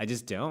kids. I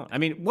just don't. I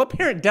mean, what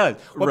parent does?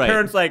 What Right.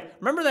 parent's like,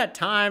 remember that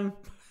time?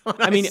 when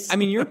I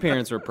mean, your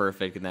parents were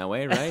perfect in that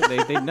way,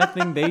 right? They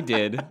nothing they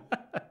did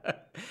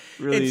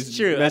really it's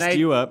true. messed And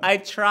you up. I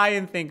try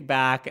and think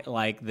back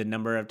like the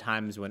number of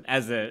times when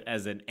as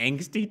an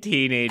angsty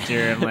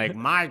teenager, I'm like,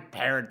 my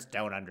parents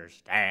don't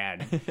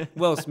understand.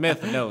 Will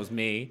Smith knows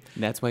me.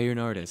 And that's why you're an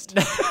artist.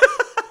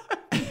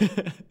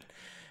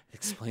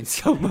 Explains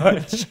so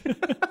much.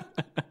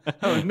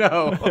 Oh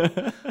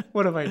no.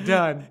 What have I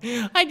done?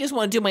 I just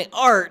want to do my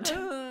art.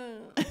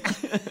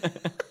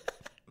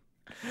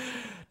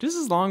 Just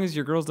as long as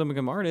your girls don't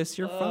become artists,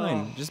 you're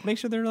fine. Just make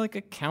sure they're like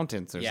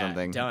accountants or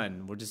something.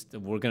 Done.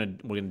 We're gonna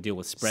deal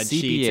with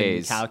spreadsheets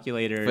and CPAs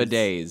calculators for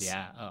days.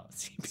 Yeah. Oh,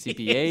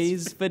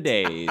 CPAs for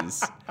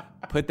days.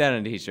 Put that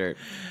on a t-shirt.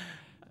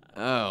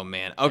 Oh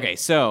man. Okay,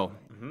 so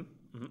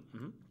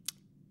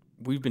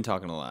we've been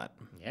talking a lot.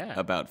 Yeah.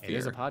 About It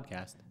is a fear.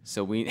 podcast.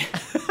 So we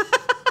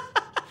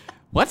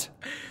What?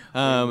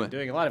 We're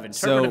doing a lot of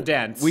interpretive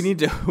dance. we need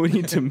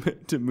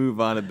to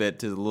move on a bit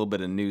to a little bit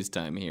of news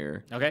time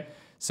here. Okay.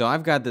 So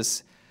I've got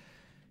this.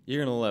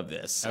 You're gonna love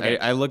this. Okay.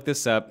 I looked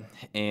this up,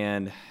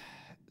 and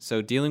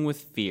so dealing with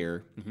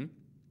fear.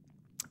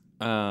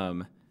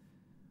 We're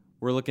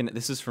looking at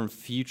this is from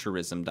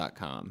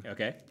Futurism.com.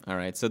 Okay. All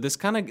right. So this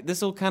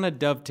will kind of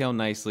dovetail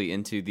nicely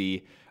into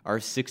our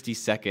 60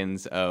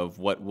 seconds of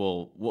what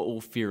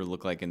will fear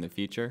look like in the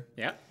future.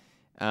 Yeah.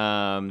 I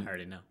I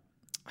already know.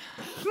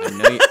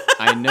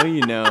 know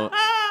you know,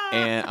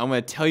 and I'm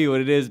going to tell you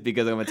what it is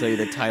because I'm going to tell you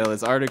the title of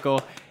this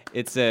article.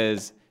 It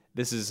says,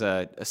 this is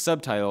a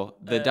subtitle,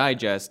 The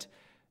Digest,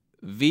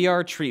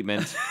 VR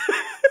treatment,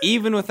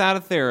 even without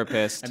a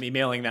therapist, I'm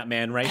emailing that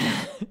man right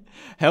now.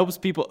 helps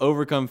people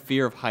overcome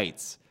fear of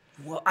heights.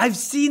 Well, I've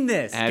seen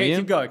this. Have Okay, you?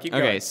 keep going.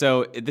 Okay,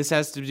 so this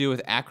has to do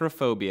with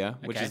acrophobia,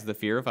 which Okay. is the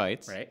fear of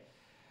heights. Right.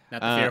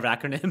 Not the fear of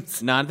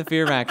acronyms. Not the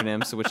fear of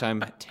acronyms, which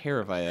I'm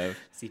terrified of.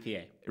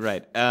 CPA.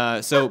 Right.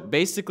 So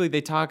basically,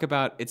 they talk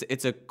about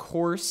it's a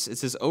course. It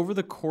says over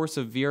the course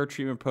of VR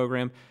treatment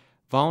program,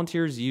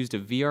 volunteers used a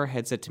VR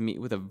headset to meet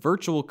with a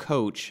virtual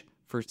coach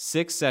for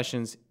 6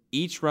 sessions,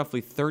 each roughly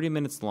 30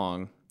 minutes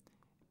long.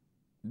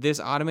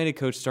 This automated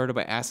coach started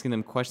by asking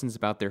them questions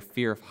about their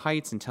fear of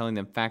heights and telling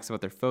them facts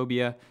about their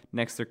phobia.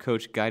 Next, their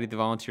coach guided the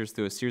volunteers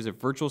through a series of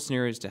virtual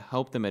scenarios to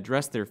help them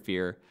address their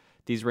fear.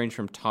 These range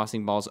from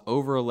tossing balls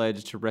over a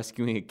ledge to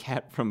rescuing a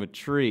cat from a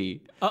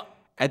tree.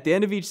 At the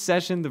end of each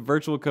session, the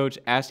virtual coach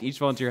asked each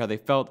volunteer how they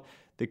felt.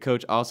 The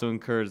coach also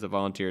encouraged the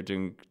volunteer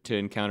to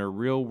encounter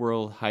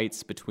real-world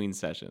heights between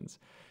sessions.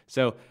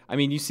 So, I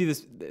mean, you see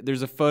this.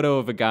 There's a photo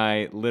of a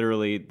guy,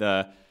 literally,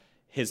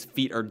 his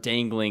feet are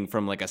dangling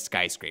from like a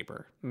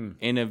skyscraper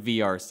in a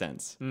VR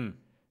sense.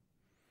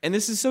 And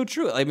this is so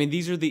true. I mean,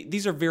 these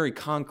are very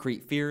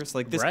concrete fears.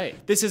 Like this,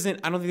 Right. This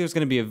isn't. I don't think there's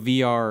going to be a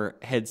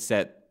VR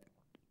headset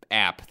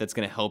app that's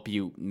going to help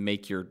you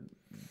make your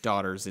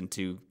daughters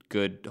into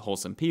good,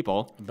 wholesome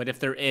people. But if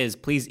there is,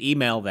 please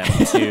email them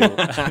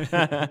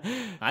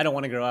to. I don't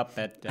want to grow up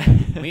at.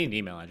 We need an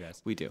email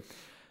address. We do.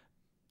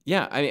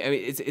 Yeah, I mean,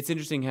 it's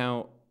interesting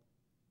how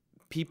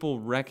people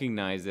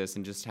recognize this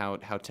and just how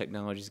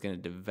technology is going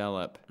to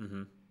develop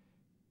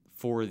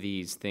for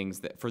these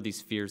things for these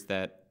fears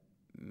that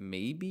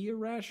may be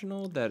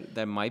irrational,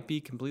 that might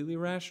be completely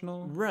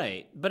rational.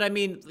 Right. But I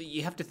mean,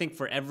 you have to think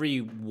for every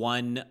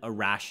one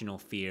irrational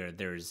fear,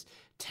 there's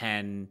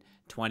 10,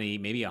 20,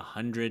 maybe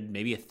 100,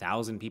 maybe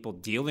 1,000 people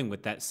dealing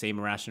with that same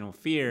irrational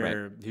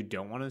fear who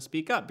don't want to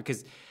speak up.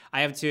 Because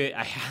I have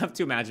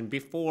to imagine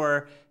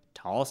before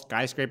tall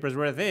skyscrapers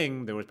were a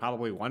thing, there was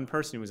probably one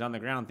person who was on the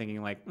ground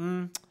thinking like,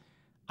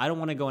 I don't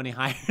want to go any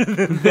higher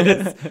than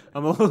this.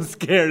 I'm a little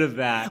scared of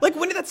that. Like,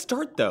 when did that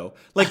start, though?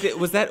 Like,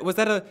 was that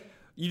a...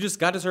 You just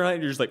got to certain height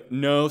and you're just like,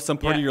 no, some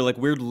part of your like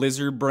weird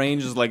lizard brain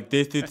just like,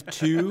 this is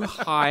too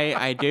high.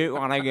 I don't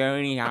want to go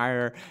any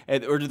higher.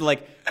 Or just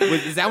like,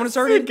 is that when it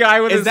started? The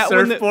guy with is a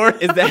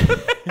surfboard. Is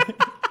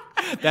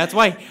that... That's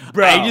why,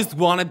 Bro. I just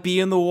want to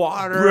be in the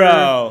water.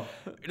 Bro.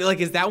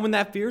 Like, is that when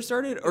that fear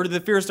started? Or did the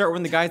fear start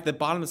when the guy's at the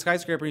bottom of the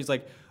skyscraper and he's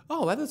like,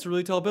 oh, that's a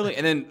really tall building.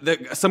 And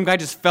then some guy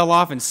just fell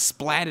off and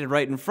splatted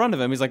right in front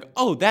of him. He's like,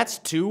 oh, that's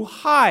too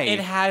high.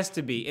 It has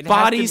to be.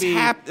 Bodies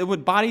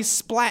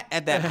splat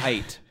at that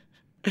height.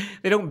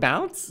 They don't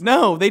bounce?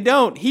 No, they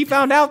don't. He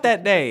found out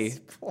that day.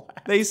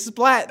 They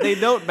splat. They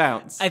don't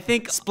bounce. I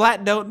think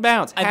splat don't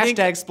bounce. think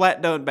Hashtag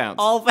splat don't bounce.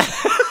 all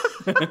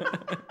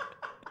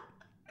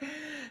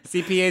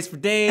CPAs for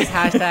days.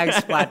 Hashtag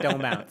splat don't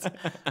bounce.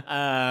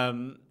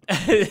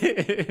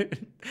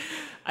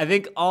 I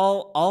think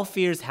all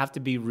fears have to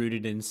be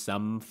rooted in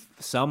some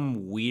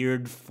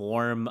weird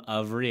form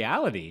of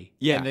reality.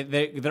 Yeah. And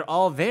they're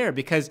all there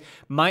because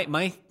my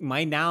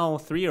now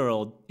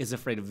 3-year-old is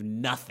afraid of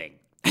nothing.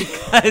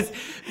 Because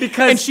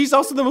and she's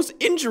also the most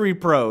injury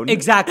prone.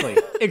 Exactly.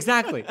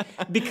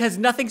 Because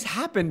nothing's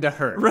happened to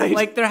her. Right.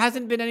 Like there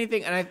hasn't been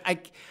anything. And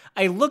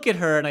I look at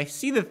her and I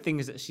see the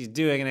things that she's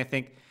doing and I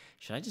think,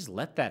 should I just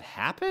let that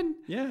happen?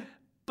 Yeah.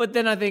 But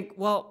then I think,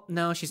 well,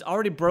 no, she's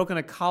already broken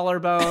a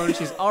collarbone.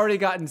 She's already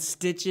gotten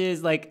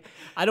stitches. Like,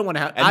 I don't want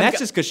to have... And that's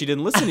just because she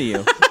didn't listen to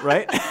you,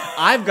 right?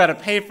 I've got to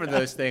pay for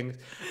those things.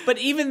 But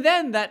even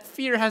then, that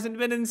fear hasn't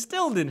been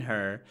instilled in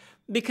her.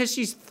 Because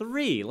she's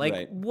 3,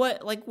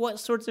 what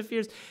sorts of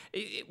fears?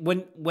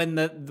 When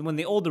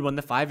the older one,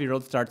 the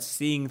 5-year-old, starts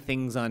seeing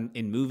things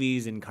in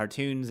movies and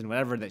cartoons and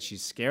whatever that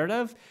she's scared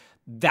of,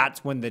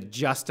 that's when the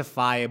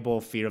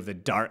justifiable fear of the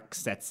dark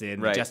sets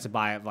in. Right. The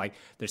justifiable, like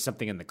there's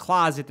something in the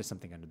closet, there's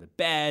something under the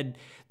bed,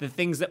 the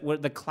things that were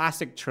the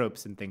classic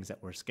tropes and things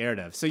that we're scared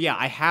of. So yeah,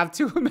 I have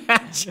to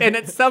imagine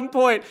at some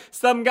point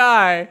some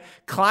guy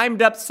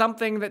climbed up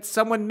something that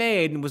someone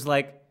made and was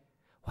like,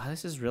 "Wow,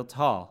 this is real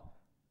tall.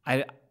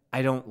 I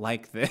don't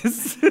like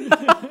this.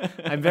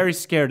 I'm very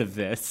scared of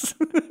this.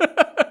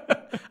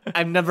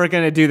 I'm never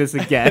going to do this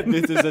again."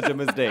 This is such a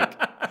mistake.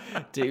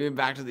 Take me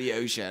back to the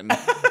ocean.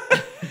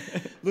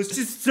 Let's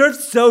just surf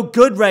so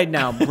good right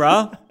now,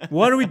 bruh.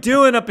 What are we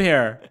doing up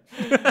here?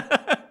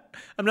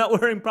 I'm not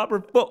wearing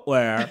proper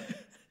footwear.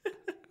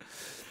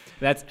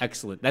 That's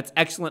excellent.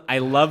 I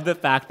love the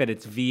fact that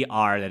it's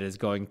VR that is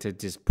going to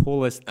just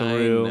pull us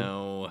through. I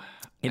know.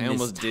 I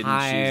almost didn't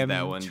choose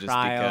that one just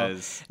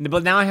because.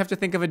 But now I have to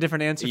think of a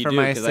different answer You for do,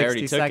 my 'cause I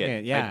already 60 took second.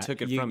 it. Yeah, I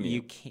took it from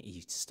you.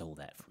 You stole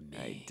that from me.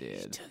 I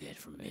did. You took it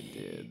from me. I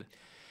did.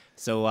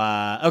 So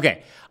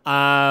okay.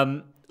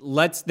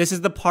 This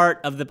is the part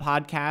of the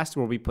podcast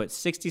where we put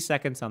 60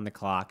 seconds on the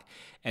clock,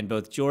 and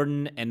both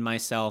Jordan and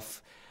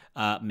myself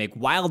make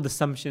wild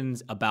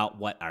assumptions about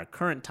what our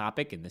current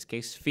topic, in this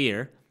case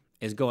fear,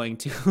 is going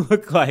to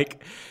look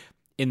like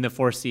in the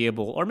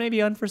foreseeable or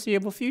maybe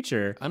unforeseeable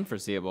future.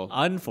 Unforeseeable.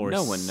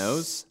 Unforeseeable. No one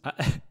knows.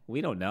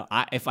 We don't know.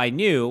 If I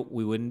knew,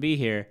 we wouldn't be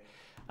here.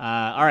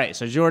 All right,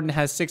 so Jordan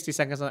has 60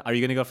 seconds. Are you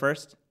going to go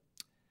first?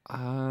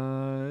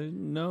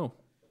 No.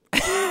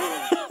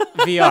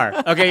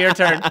 VR. Okay, your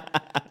turn.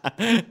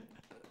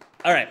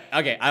 All right.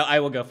 Okay, I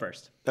will go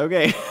first.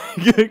 Okay.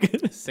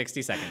 Good.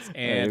 60 seconds.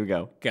 And There we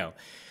go. Go.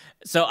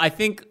 So I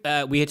think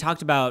we had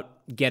talked about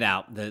Get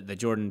Out, the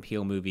Jordan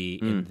Peele movie,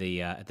 in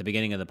the at the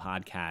beginning of the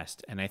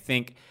podcast, and I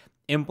think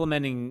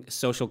implementing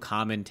social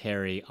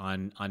commentary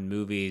on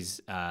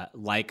movies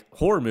like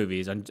horror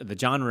movies, on the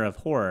genre of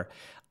horror,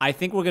 I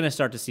think we're going to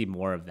start to see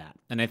more of that,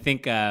 and I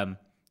think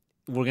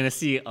we're going to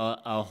see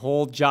a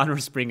whole genre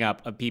spring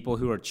up of people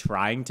who are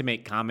trying to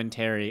make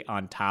commentary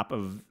on top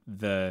of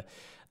the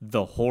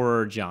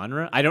horror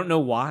genre. I don't know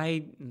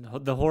why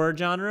the horror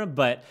genre,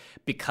 but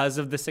because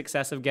of the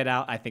success of Get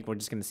Out, I think we're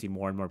just going to see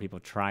more and more people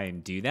try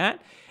and do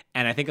that.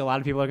 And I think a lot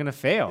of people are going to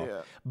fail.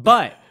 Yeah.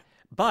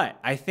 But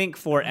I think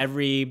for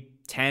every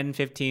 10,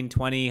 15,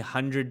 20,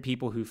 100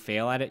 people who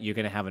fail at it, you're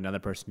going to have another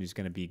person who's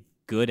going to be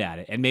good at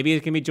it. And maybe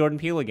it can be Jordan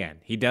Peele again.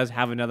 He does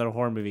have another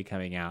horror movie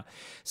coming out.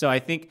 So I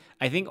think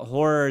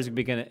horror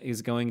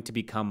is going to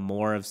become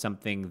more of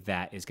something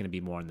that is going to be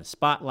more in the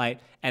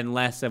spotlight and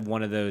less of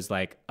one of those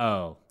like,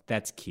 oh,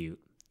 that's cute.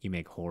 You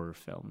make horror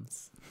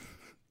films.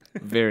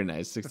 Very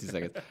nice. 60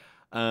 seconds.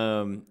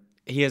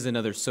 He has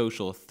another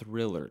social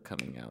thriller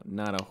coming out,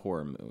 not a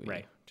horror movie.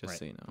 Right. Just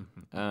so you know.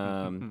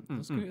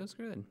 That's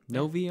good.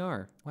 No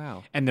VR.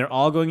 Wow. And they're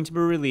all going to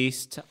be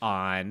released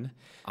on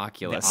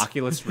Oculus. the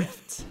Oculus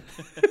Rift.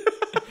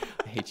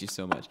 I hate you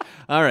so much.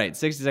 All right,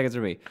 60 seconds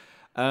for me.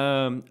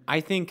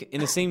 I think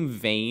in the same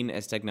vein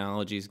as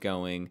technology is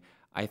going,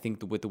 I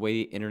think with the way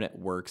the internet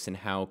works and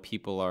how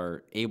people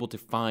are able to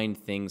find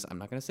things, I'm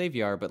not going to say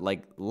VR, but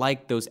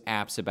like those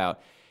apps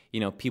about,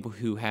 people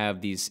who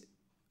have these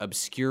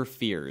obscure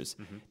fears.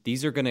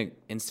 These are going to,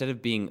 instead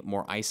of being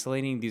more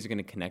isolating, these are going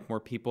to connect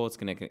more people. It's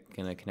going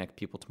to connect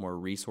people to more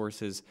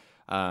resources,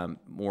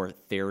 more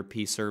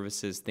therapy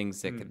services,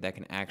 things that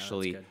can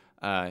actually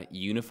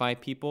unify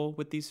people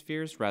with these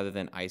fears rather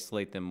than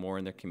isolate them more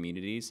in their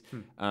communities.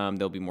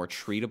 They'll be more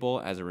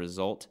treatable as a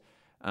result.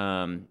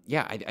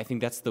 I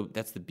think that's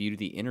the beauty of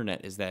the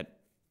internet is that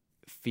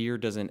fear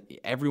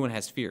everyone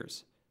has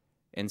fears.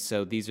 And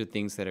so these are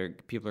things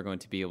that people are going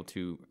to be able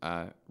to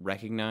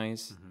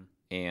recognize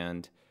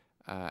and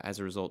as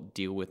a result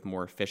deal with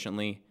more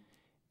efficiently.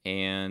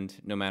 And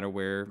no matter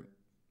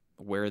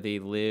where they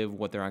live,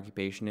 what their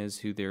occupation is,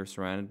 who they're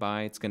surrounded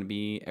by,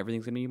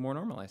 everything's gonna be more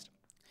normalized.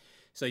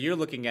 So you're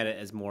looking at it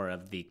as more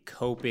of the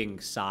coping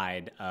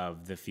side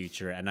of the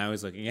future, and I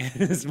was looking at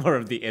it as more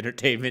of the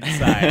entertainment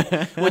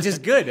side, which is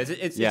good.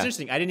 It's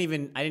interesting. I didn't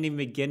even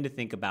begin to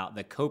think about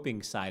the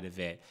coping side of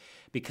it,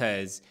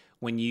 because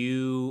when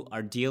you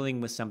are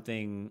dealing with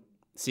something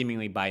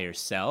seemingly by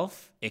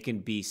yourself, it can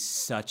be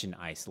such an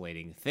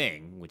isolating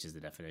thing, which is the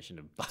definition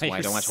of by yourself. Why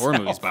I don't watch horror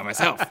movies by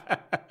myself.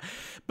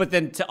 But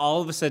then to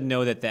all of a sudden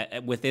know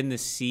that within the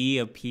sea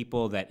of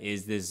people that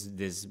is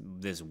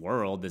this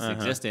world, this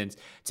existence,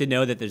 to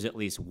know that there's at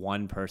least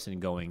one person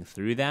going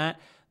through that,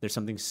 there's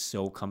something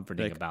so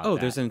comforting about that. Oh,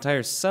 there's an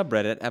entire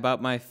subreddit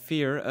about my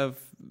fear of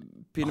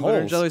peanut butter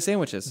and jelly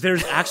sandwiches.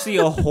 There's actually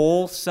a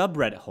whole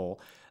subreddit hole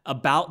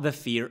about the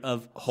fear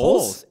of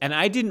holes. And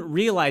I didn't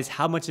realize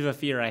how much of a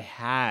fear I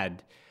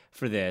had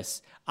for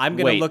this. I'm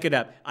going to look it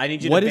up. I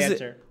need you to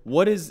banter.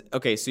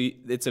 Okay, so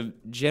it's a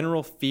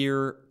general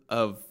fear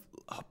of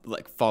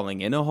like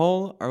falling in a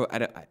hole? Or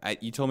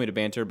you told me to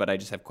banter, but I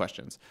just have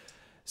questions.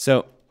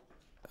 So,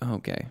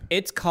 okay.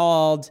 It's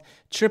called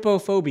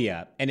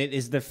trypophobia, and it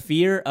is the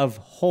fear of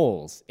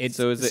holes. Is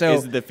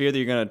it the fear that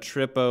you're going to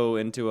tripo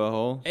into a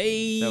hole?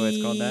 Is that what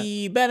it's called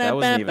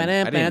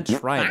I didn't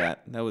try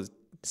that. That was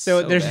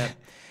So there's bad.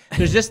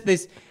 there's just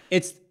this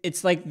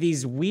it's like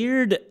these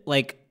weird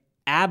like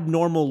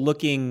abnormal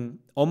looking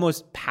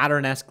almost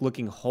pattern-esque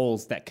looking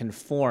holes that can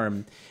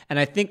form, and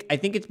I think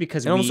it's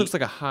because it almost looks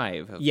like a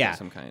hive of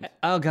some kind.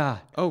 Oh god.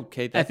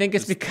 Okay. I think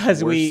it's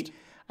because we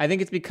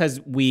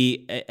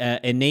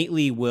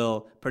innately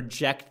will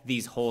project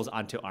these holes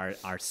onto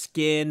our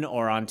skin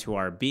or onto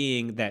our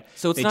being.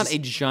 So it's not a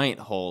giant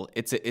hole.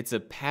 It's a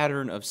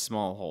pattern of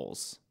small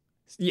holes.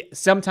 Yeah,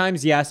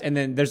 sometimes, yes. And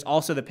then there's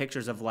also the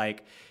pictures of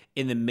like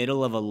in the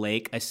middle of a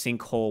lake, a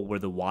sinkhole where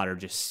the water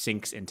just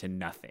sinks into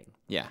nothing.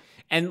 Yeah.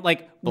 And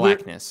like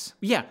blackness.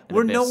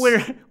 We're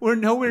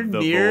nowhere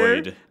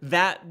near void.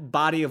 that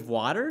body of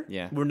water.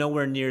 Yeah. We're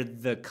nowhere near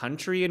the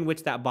country in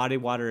which that body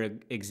of water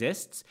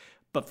exists.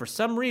 But for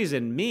some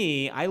reason,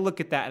 I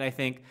look at that and I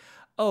think,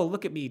 oh,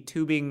 look at me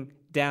tubing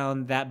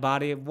down that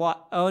body of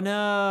water. Oh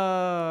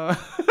no.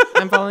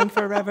 I'm falling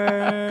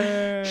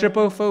forever.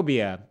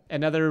 Trypophobia,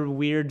 another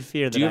weird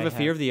fear. Do you have a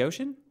fear of the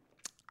ocean?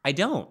 I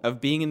don't.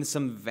 Of being in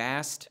some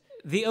vast.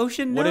 The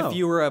ocean. What No. if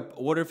you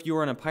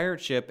were on a pirate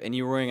ship and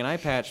you were wearing an eye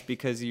patch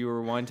because you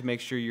were wanting to make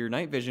sure your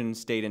night vision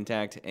stayed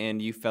intact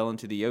and you fell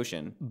into the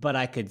ocean? But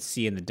I could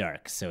see in the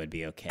dark, so it'd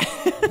be okay.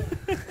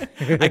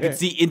 I could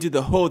see into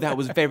the hole that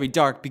was very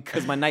dark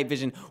because my night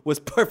vision was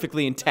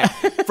perfectly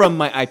intact from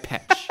my eye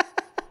patch.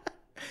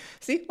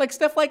 See, like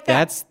stuff like that.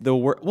 That's the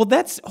word. Well,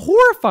 that's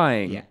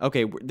horrifying. Yeah.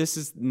 Okay, this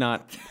is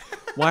not.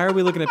 Why are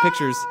we looking at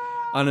pictures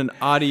on an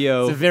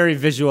audio? It's a very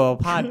visual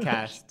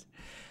podcast.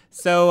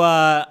 So,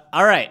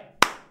 all right.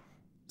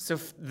 So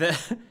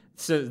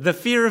the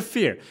fear of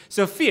fear.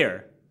 So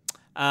fear,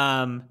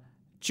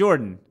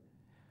 Jordan,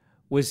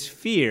 was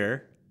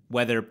fear,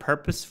 whether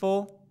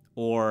purposeful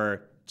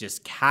or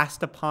just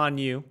cast upon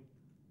you,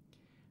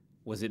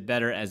 was it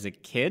better as a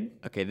kid?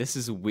 Okay, this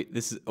is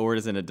or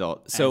as an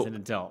adult. So as an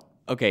adult.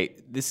 Okay,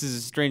 this is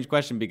a strange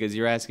question because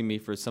you're asking me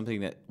for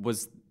something that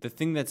was the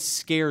thing that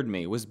scared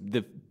me was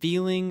the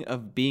feeling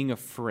of being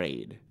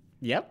afraid.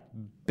 Yep.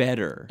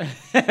 Better.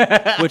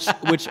 which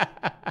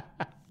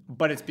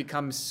But it's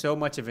become so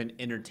much of an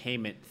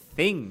entertainment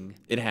thing.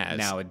 It has.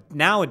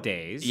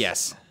 Nowadays.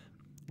 Yes.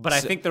 But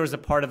I think there was a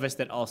part of us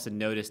that also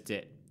noticed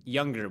it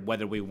younger,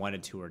 whether we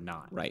wanted to or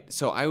not. Right.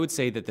 So I would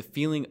say that the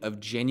feeling of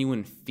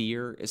genuine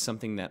fear is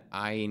something that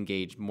I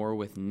engage more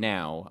with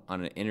now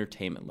on an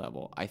entertainment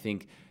level. I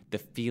think the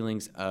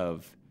feelings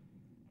of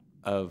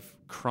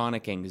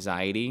chronic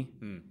anxiety,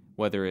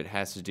 whether it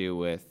has to do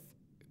with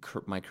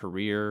my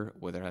career,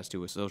 whether it has to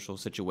do with social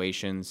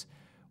situations,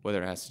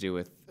 whether it has to do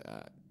with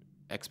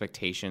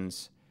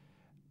expectations.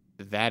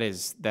 That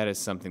is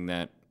something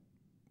that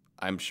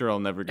I'm sure I'll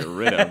never get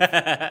rid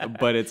of.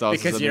 But it's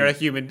also because you're a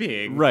human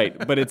being,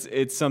 right? But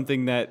it's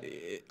something that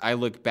I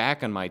look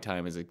back on my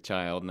time as a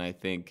child, and I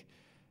think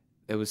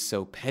it was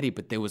so petty,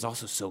 but there's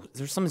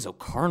something so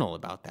carnal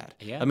about that.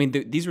 Yeah. I mean,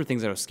 these were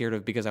things that I was scared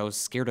of because I was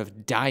scared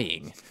of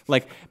dying.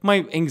 Like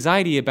my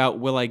anxiety about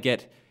will I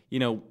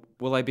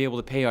be able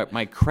to pay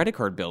my credit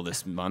card bill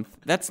this month?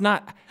 That's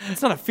not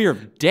a fear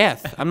of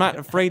death. I'm not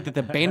afraid that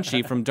the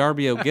banshee from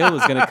Darby O'Gill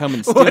is going to come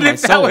and steal What my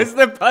if that soul. was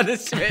the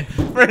punishment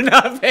for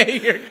not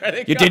paying your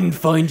credit card? You didn't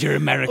find your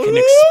American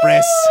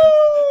Express.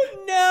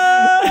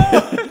 No.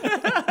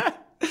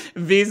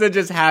 Visa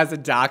just has a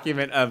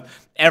document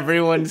of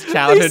everyone's They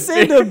childhood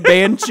send fear. a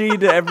banshee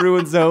to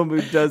everyone's home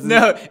who doesn't.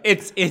 No,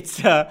 it's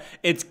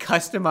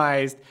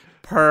customized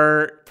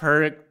per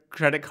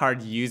credit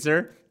card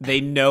user. They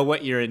know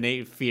what your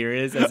innate fear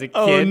is as a kid.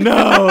 Oh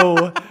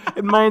no!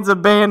 Mine's a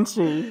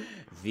banshee.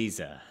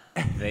 Visa,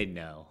 they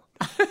know.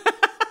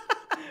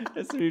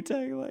 That's the new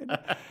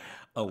tagline.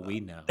 Oh, we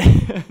know.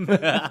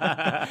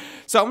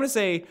 So I'm gonna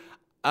say,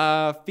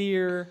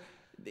 fear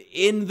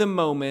in the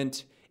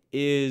moment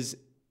is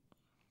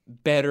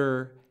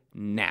better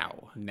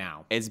now.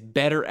 Now. It's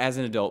better as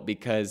an adult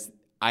because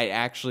I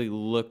actually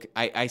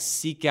I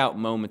seek out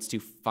moments to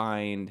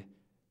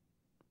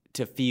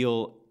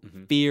feel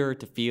fear,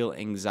 to feel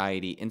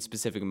anxiety in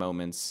specific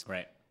moments.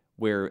 Right.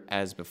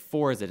 Whereas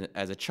before,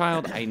 as a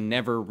child, I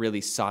never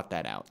really sought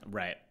that out.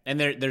 Right. And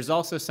there's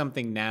also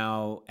something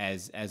now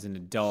as an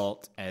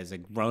adult, as a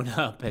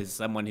grown-up, as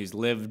someone who's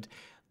lived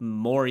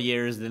more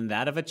years than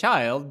that of a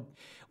child,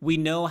 we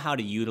know how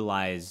to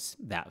utilize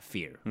that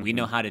fear. We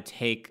know how to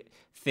take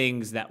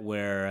things that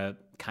we're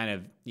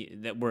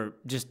that we're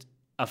just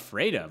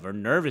afraid of or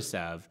nervous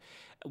of.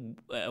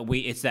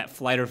 It's that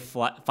fight or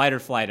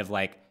flight of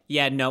like,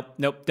 yeah,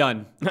 nope,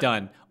 done.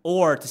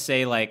 Or to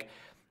say like,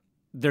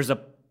 there's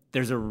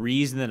a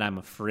reason that I'm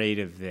afraid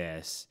of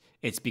this.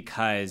 It's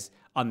because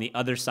on the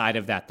other side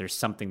of that, there's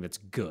something that's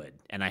good,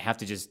 and I have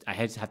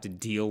to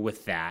deal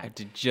with that. I have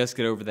to just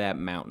get over that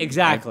mountain.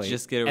 Exactly. I have to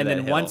just get over and that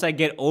then hill. once I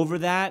get over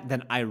that,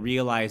 then I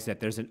realize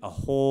that there's a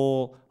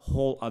whole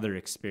other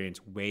experience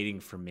waiting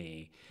for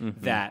me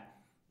that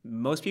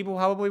most people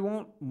probably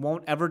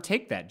won't ever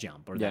take that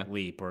jump or that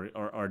leap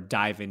or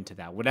dive into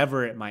that,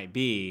 whatever it might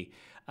be.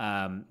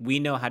 We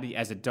know how to,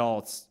 as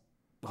adults,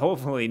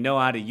 hopefully know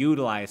how to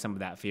utilize some of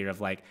that fear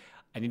of like,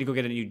 I need to go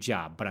get a new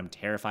job, but I'm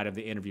terrified of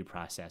the interview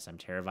process. I'm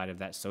terrified of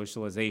that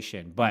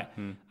socialization. But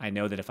I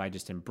know that if I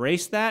just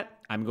embrace that,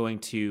 I'm going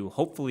to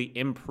hopefully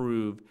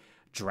improve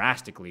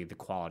drastically the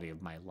quality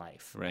of my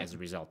life as a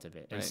result of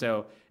it. And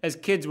so as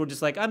kids, we're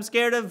just like, I'm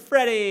scared of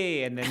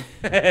Freddy. And then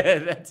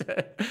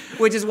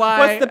which is why.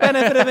 What's the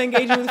benefit of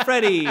engaging with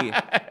Freddy?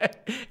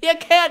 You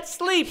can't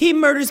sleep. He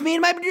murders me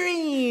in my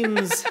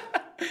dreams.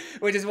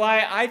 Which is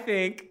why I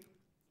think,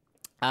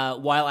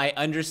 while I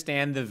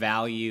understand the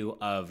value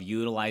of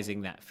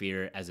utilizing that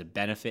fear as a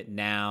benefit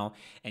now,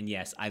 and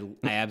yes, I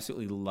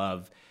absolutely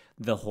love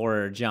the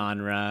horror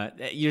genre.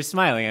 You're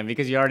smiling at me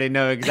because you already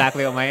know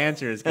exactly what my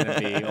answer is going to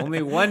be.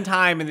 Only one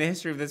time in the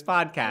history of this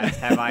podcast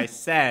have I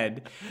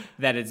said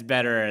that it's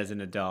better as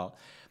an adult.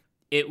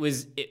 It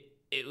was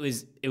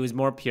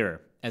more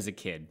pure as a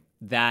kid.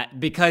 That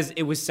because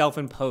it was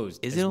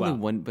self-imposed. Is it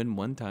only been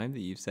one time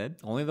that you've said?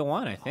 Only the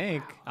one, I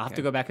think. I'll have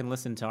to go back and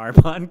listen to our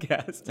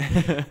podcast.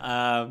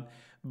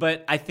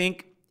 But I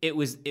think it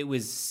was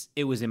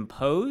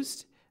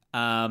imposed.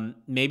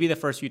 Maybe the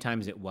first few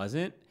times it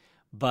wasn't,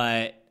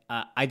 but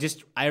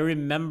I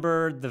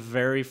remember the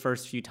very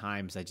first few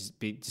times I just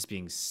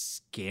being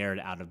scared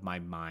out of my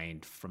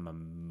mind from a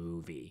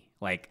movie.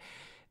 Like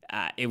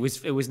it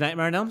was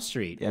Nightmare on Elm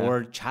Street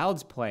or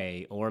Child's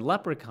Play or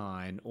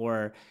Leprechaun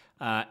or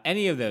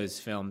any of those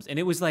films, and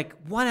it was like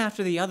one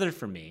after the other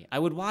for me. I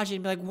would watch it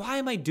and be like, why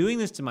am I doing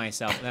this to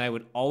myself? And then I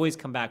would always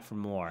come back for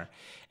more.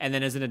 And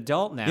then as an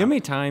adult now... You know how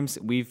many times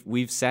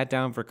we've sat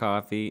down for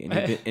coffee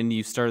and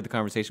you started the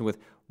conversation with,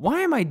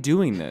 why am I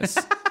doing this?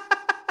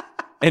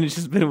 And it's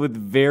just been with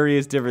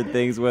various different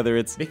things, whether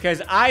it's...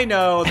 Because I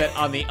know that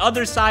on the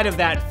other side of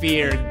that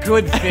fear,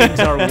 good things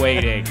are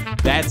waiting.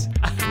 That's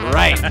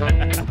right.